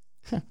and see.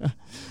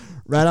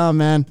 Right on,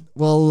 man.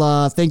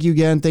 Well, thank you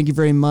again. Thank you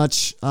very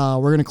much. We're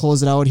going to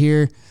close it out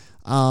here.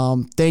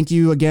 Thank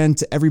you again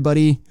to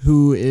everybody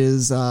who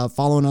is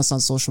following us on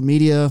social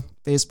media,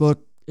 Facebook,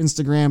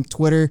 Instagram,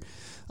 Twitter.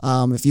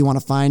 If you want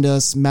to find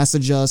us,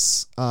 message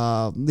us,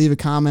 leave a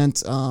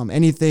comment,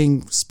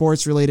 anything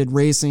sports related,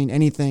 racing,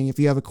 anything. If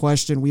you have a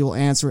question, we will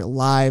answer it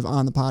live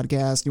on the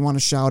podcast. You want a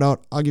shout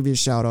out? I'll give you a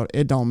shout out.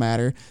 It don't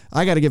matter.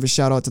 I got to give a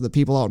shout out to the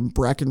people out in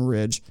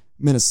Breckenridge,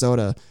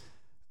 Minnesota.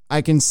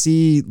 I can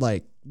see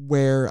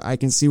where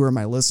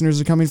my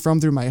listeners are coming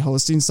from through my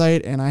hosting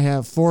site, and I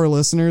have 4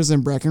 listeners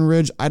in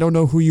Breckenridge. I don't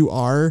know who you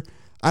are.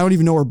 I don't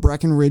even know where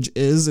Breckenridge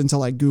is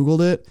until I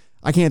Googled it.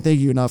 I can't thank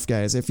you enough,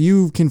 guys. If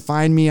you can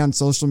find me on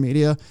social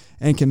media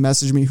and can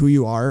message me who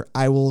you are,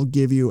 I will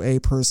give you a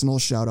personal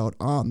shout out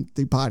on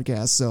the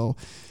podcast. So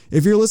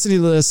if you're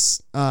listening to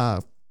this,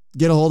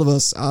 get a hold of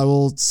us. I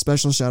will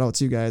special shout out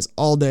to you guys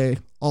all day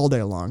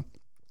long.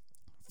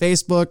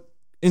 Facebook,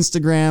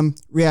 Instagram,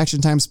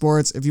 Reaction Time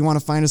Sports. If you want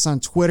to find us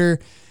on Twitter,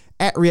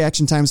 at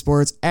Reaction Time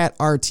Sports, at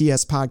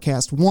RTS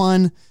Podcast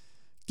 1,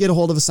 get a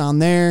hold of us on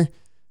there.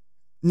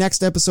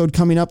 Next episode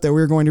coming up that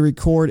we're going to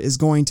record is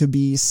going to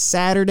be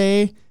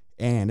Saturday,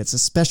 and it's a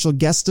special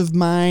guest of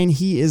mine.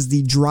 He is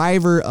the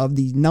driver of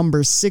the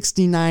number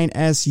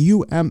 69S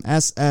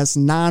UMSS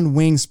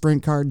non-wing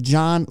sprint car.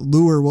 John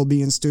Lure will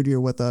be in studio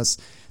with us,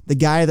 the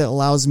guy that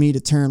allows me to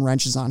turn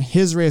wrenches on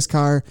his race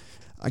car.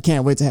 I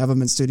can't wait to have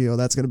him in studio.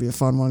 That's going to be a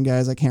fun one,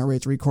 guys. I can't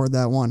wait to record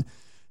that one.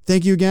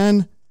 Thank you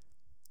again.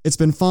 It's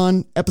been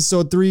fun.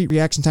 Episode 3,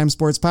 Reaction Time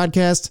Sports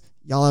Podcast.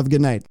 Y'all have a good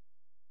night.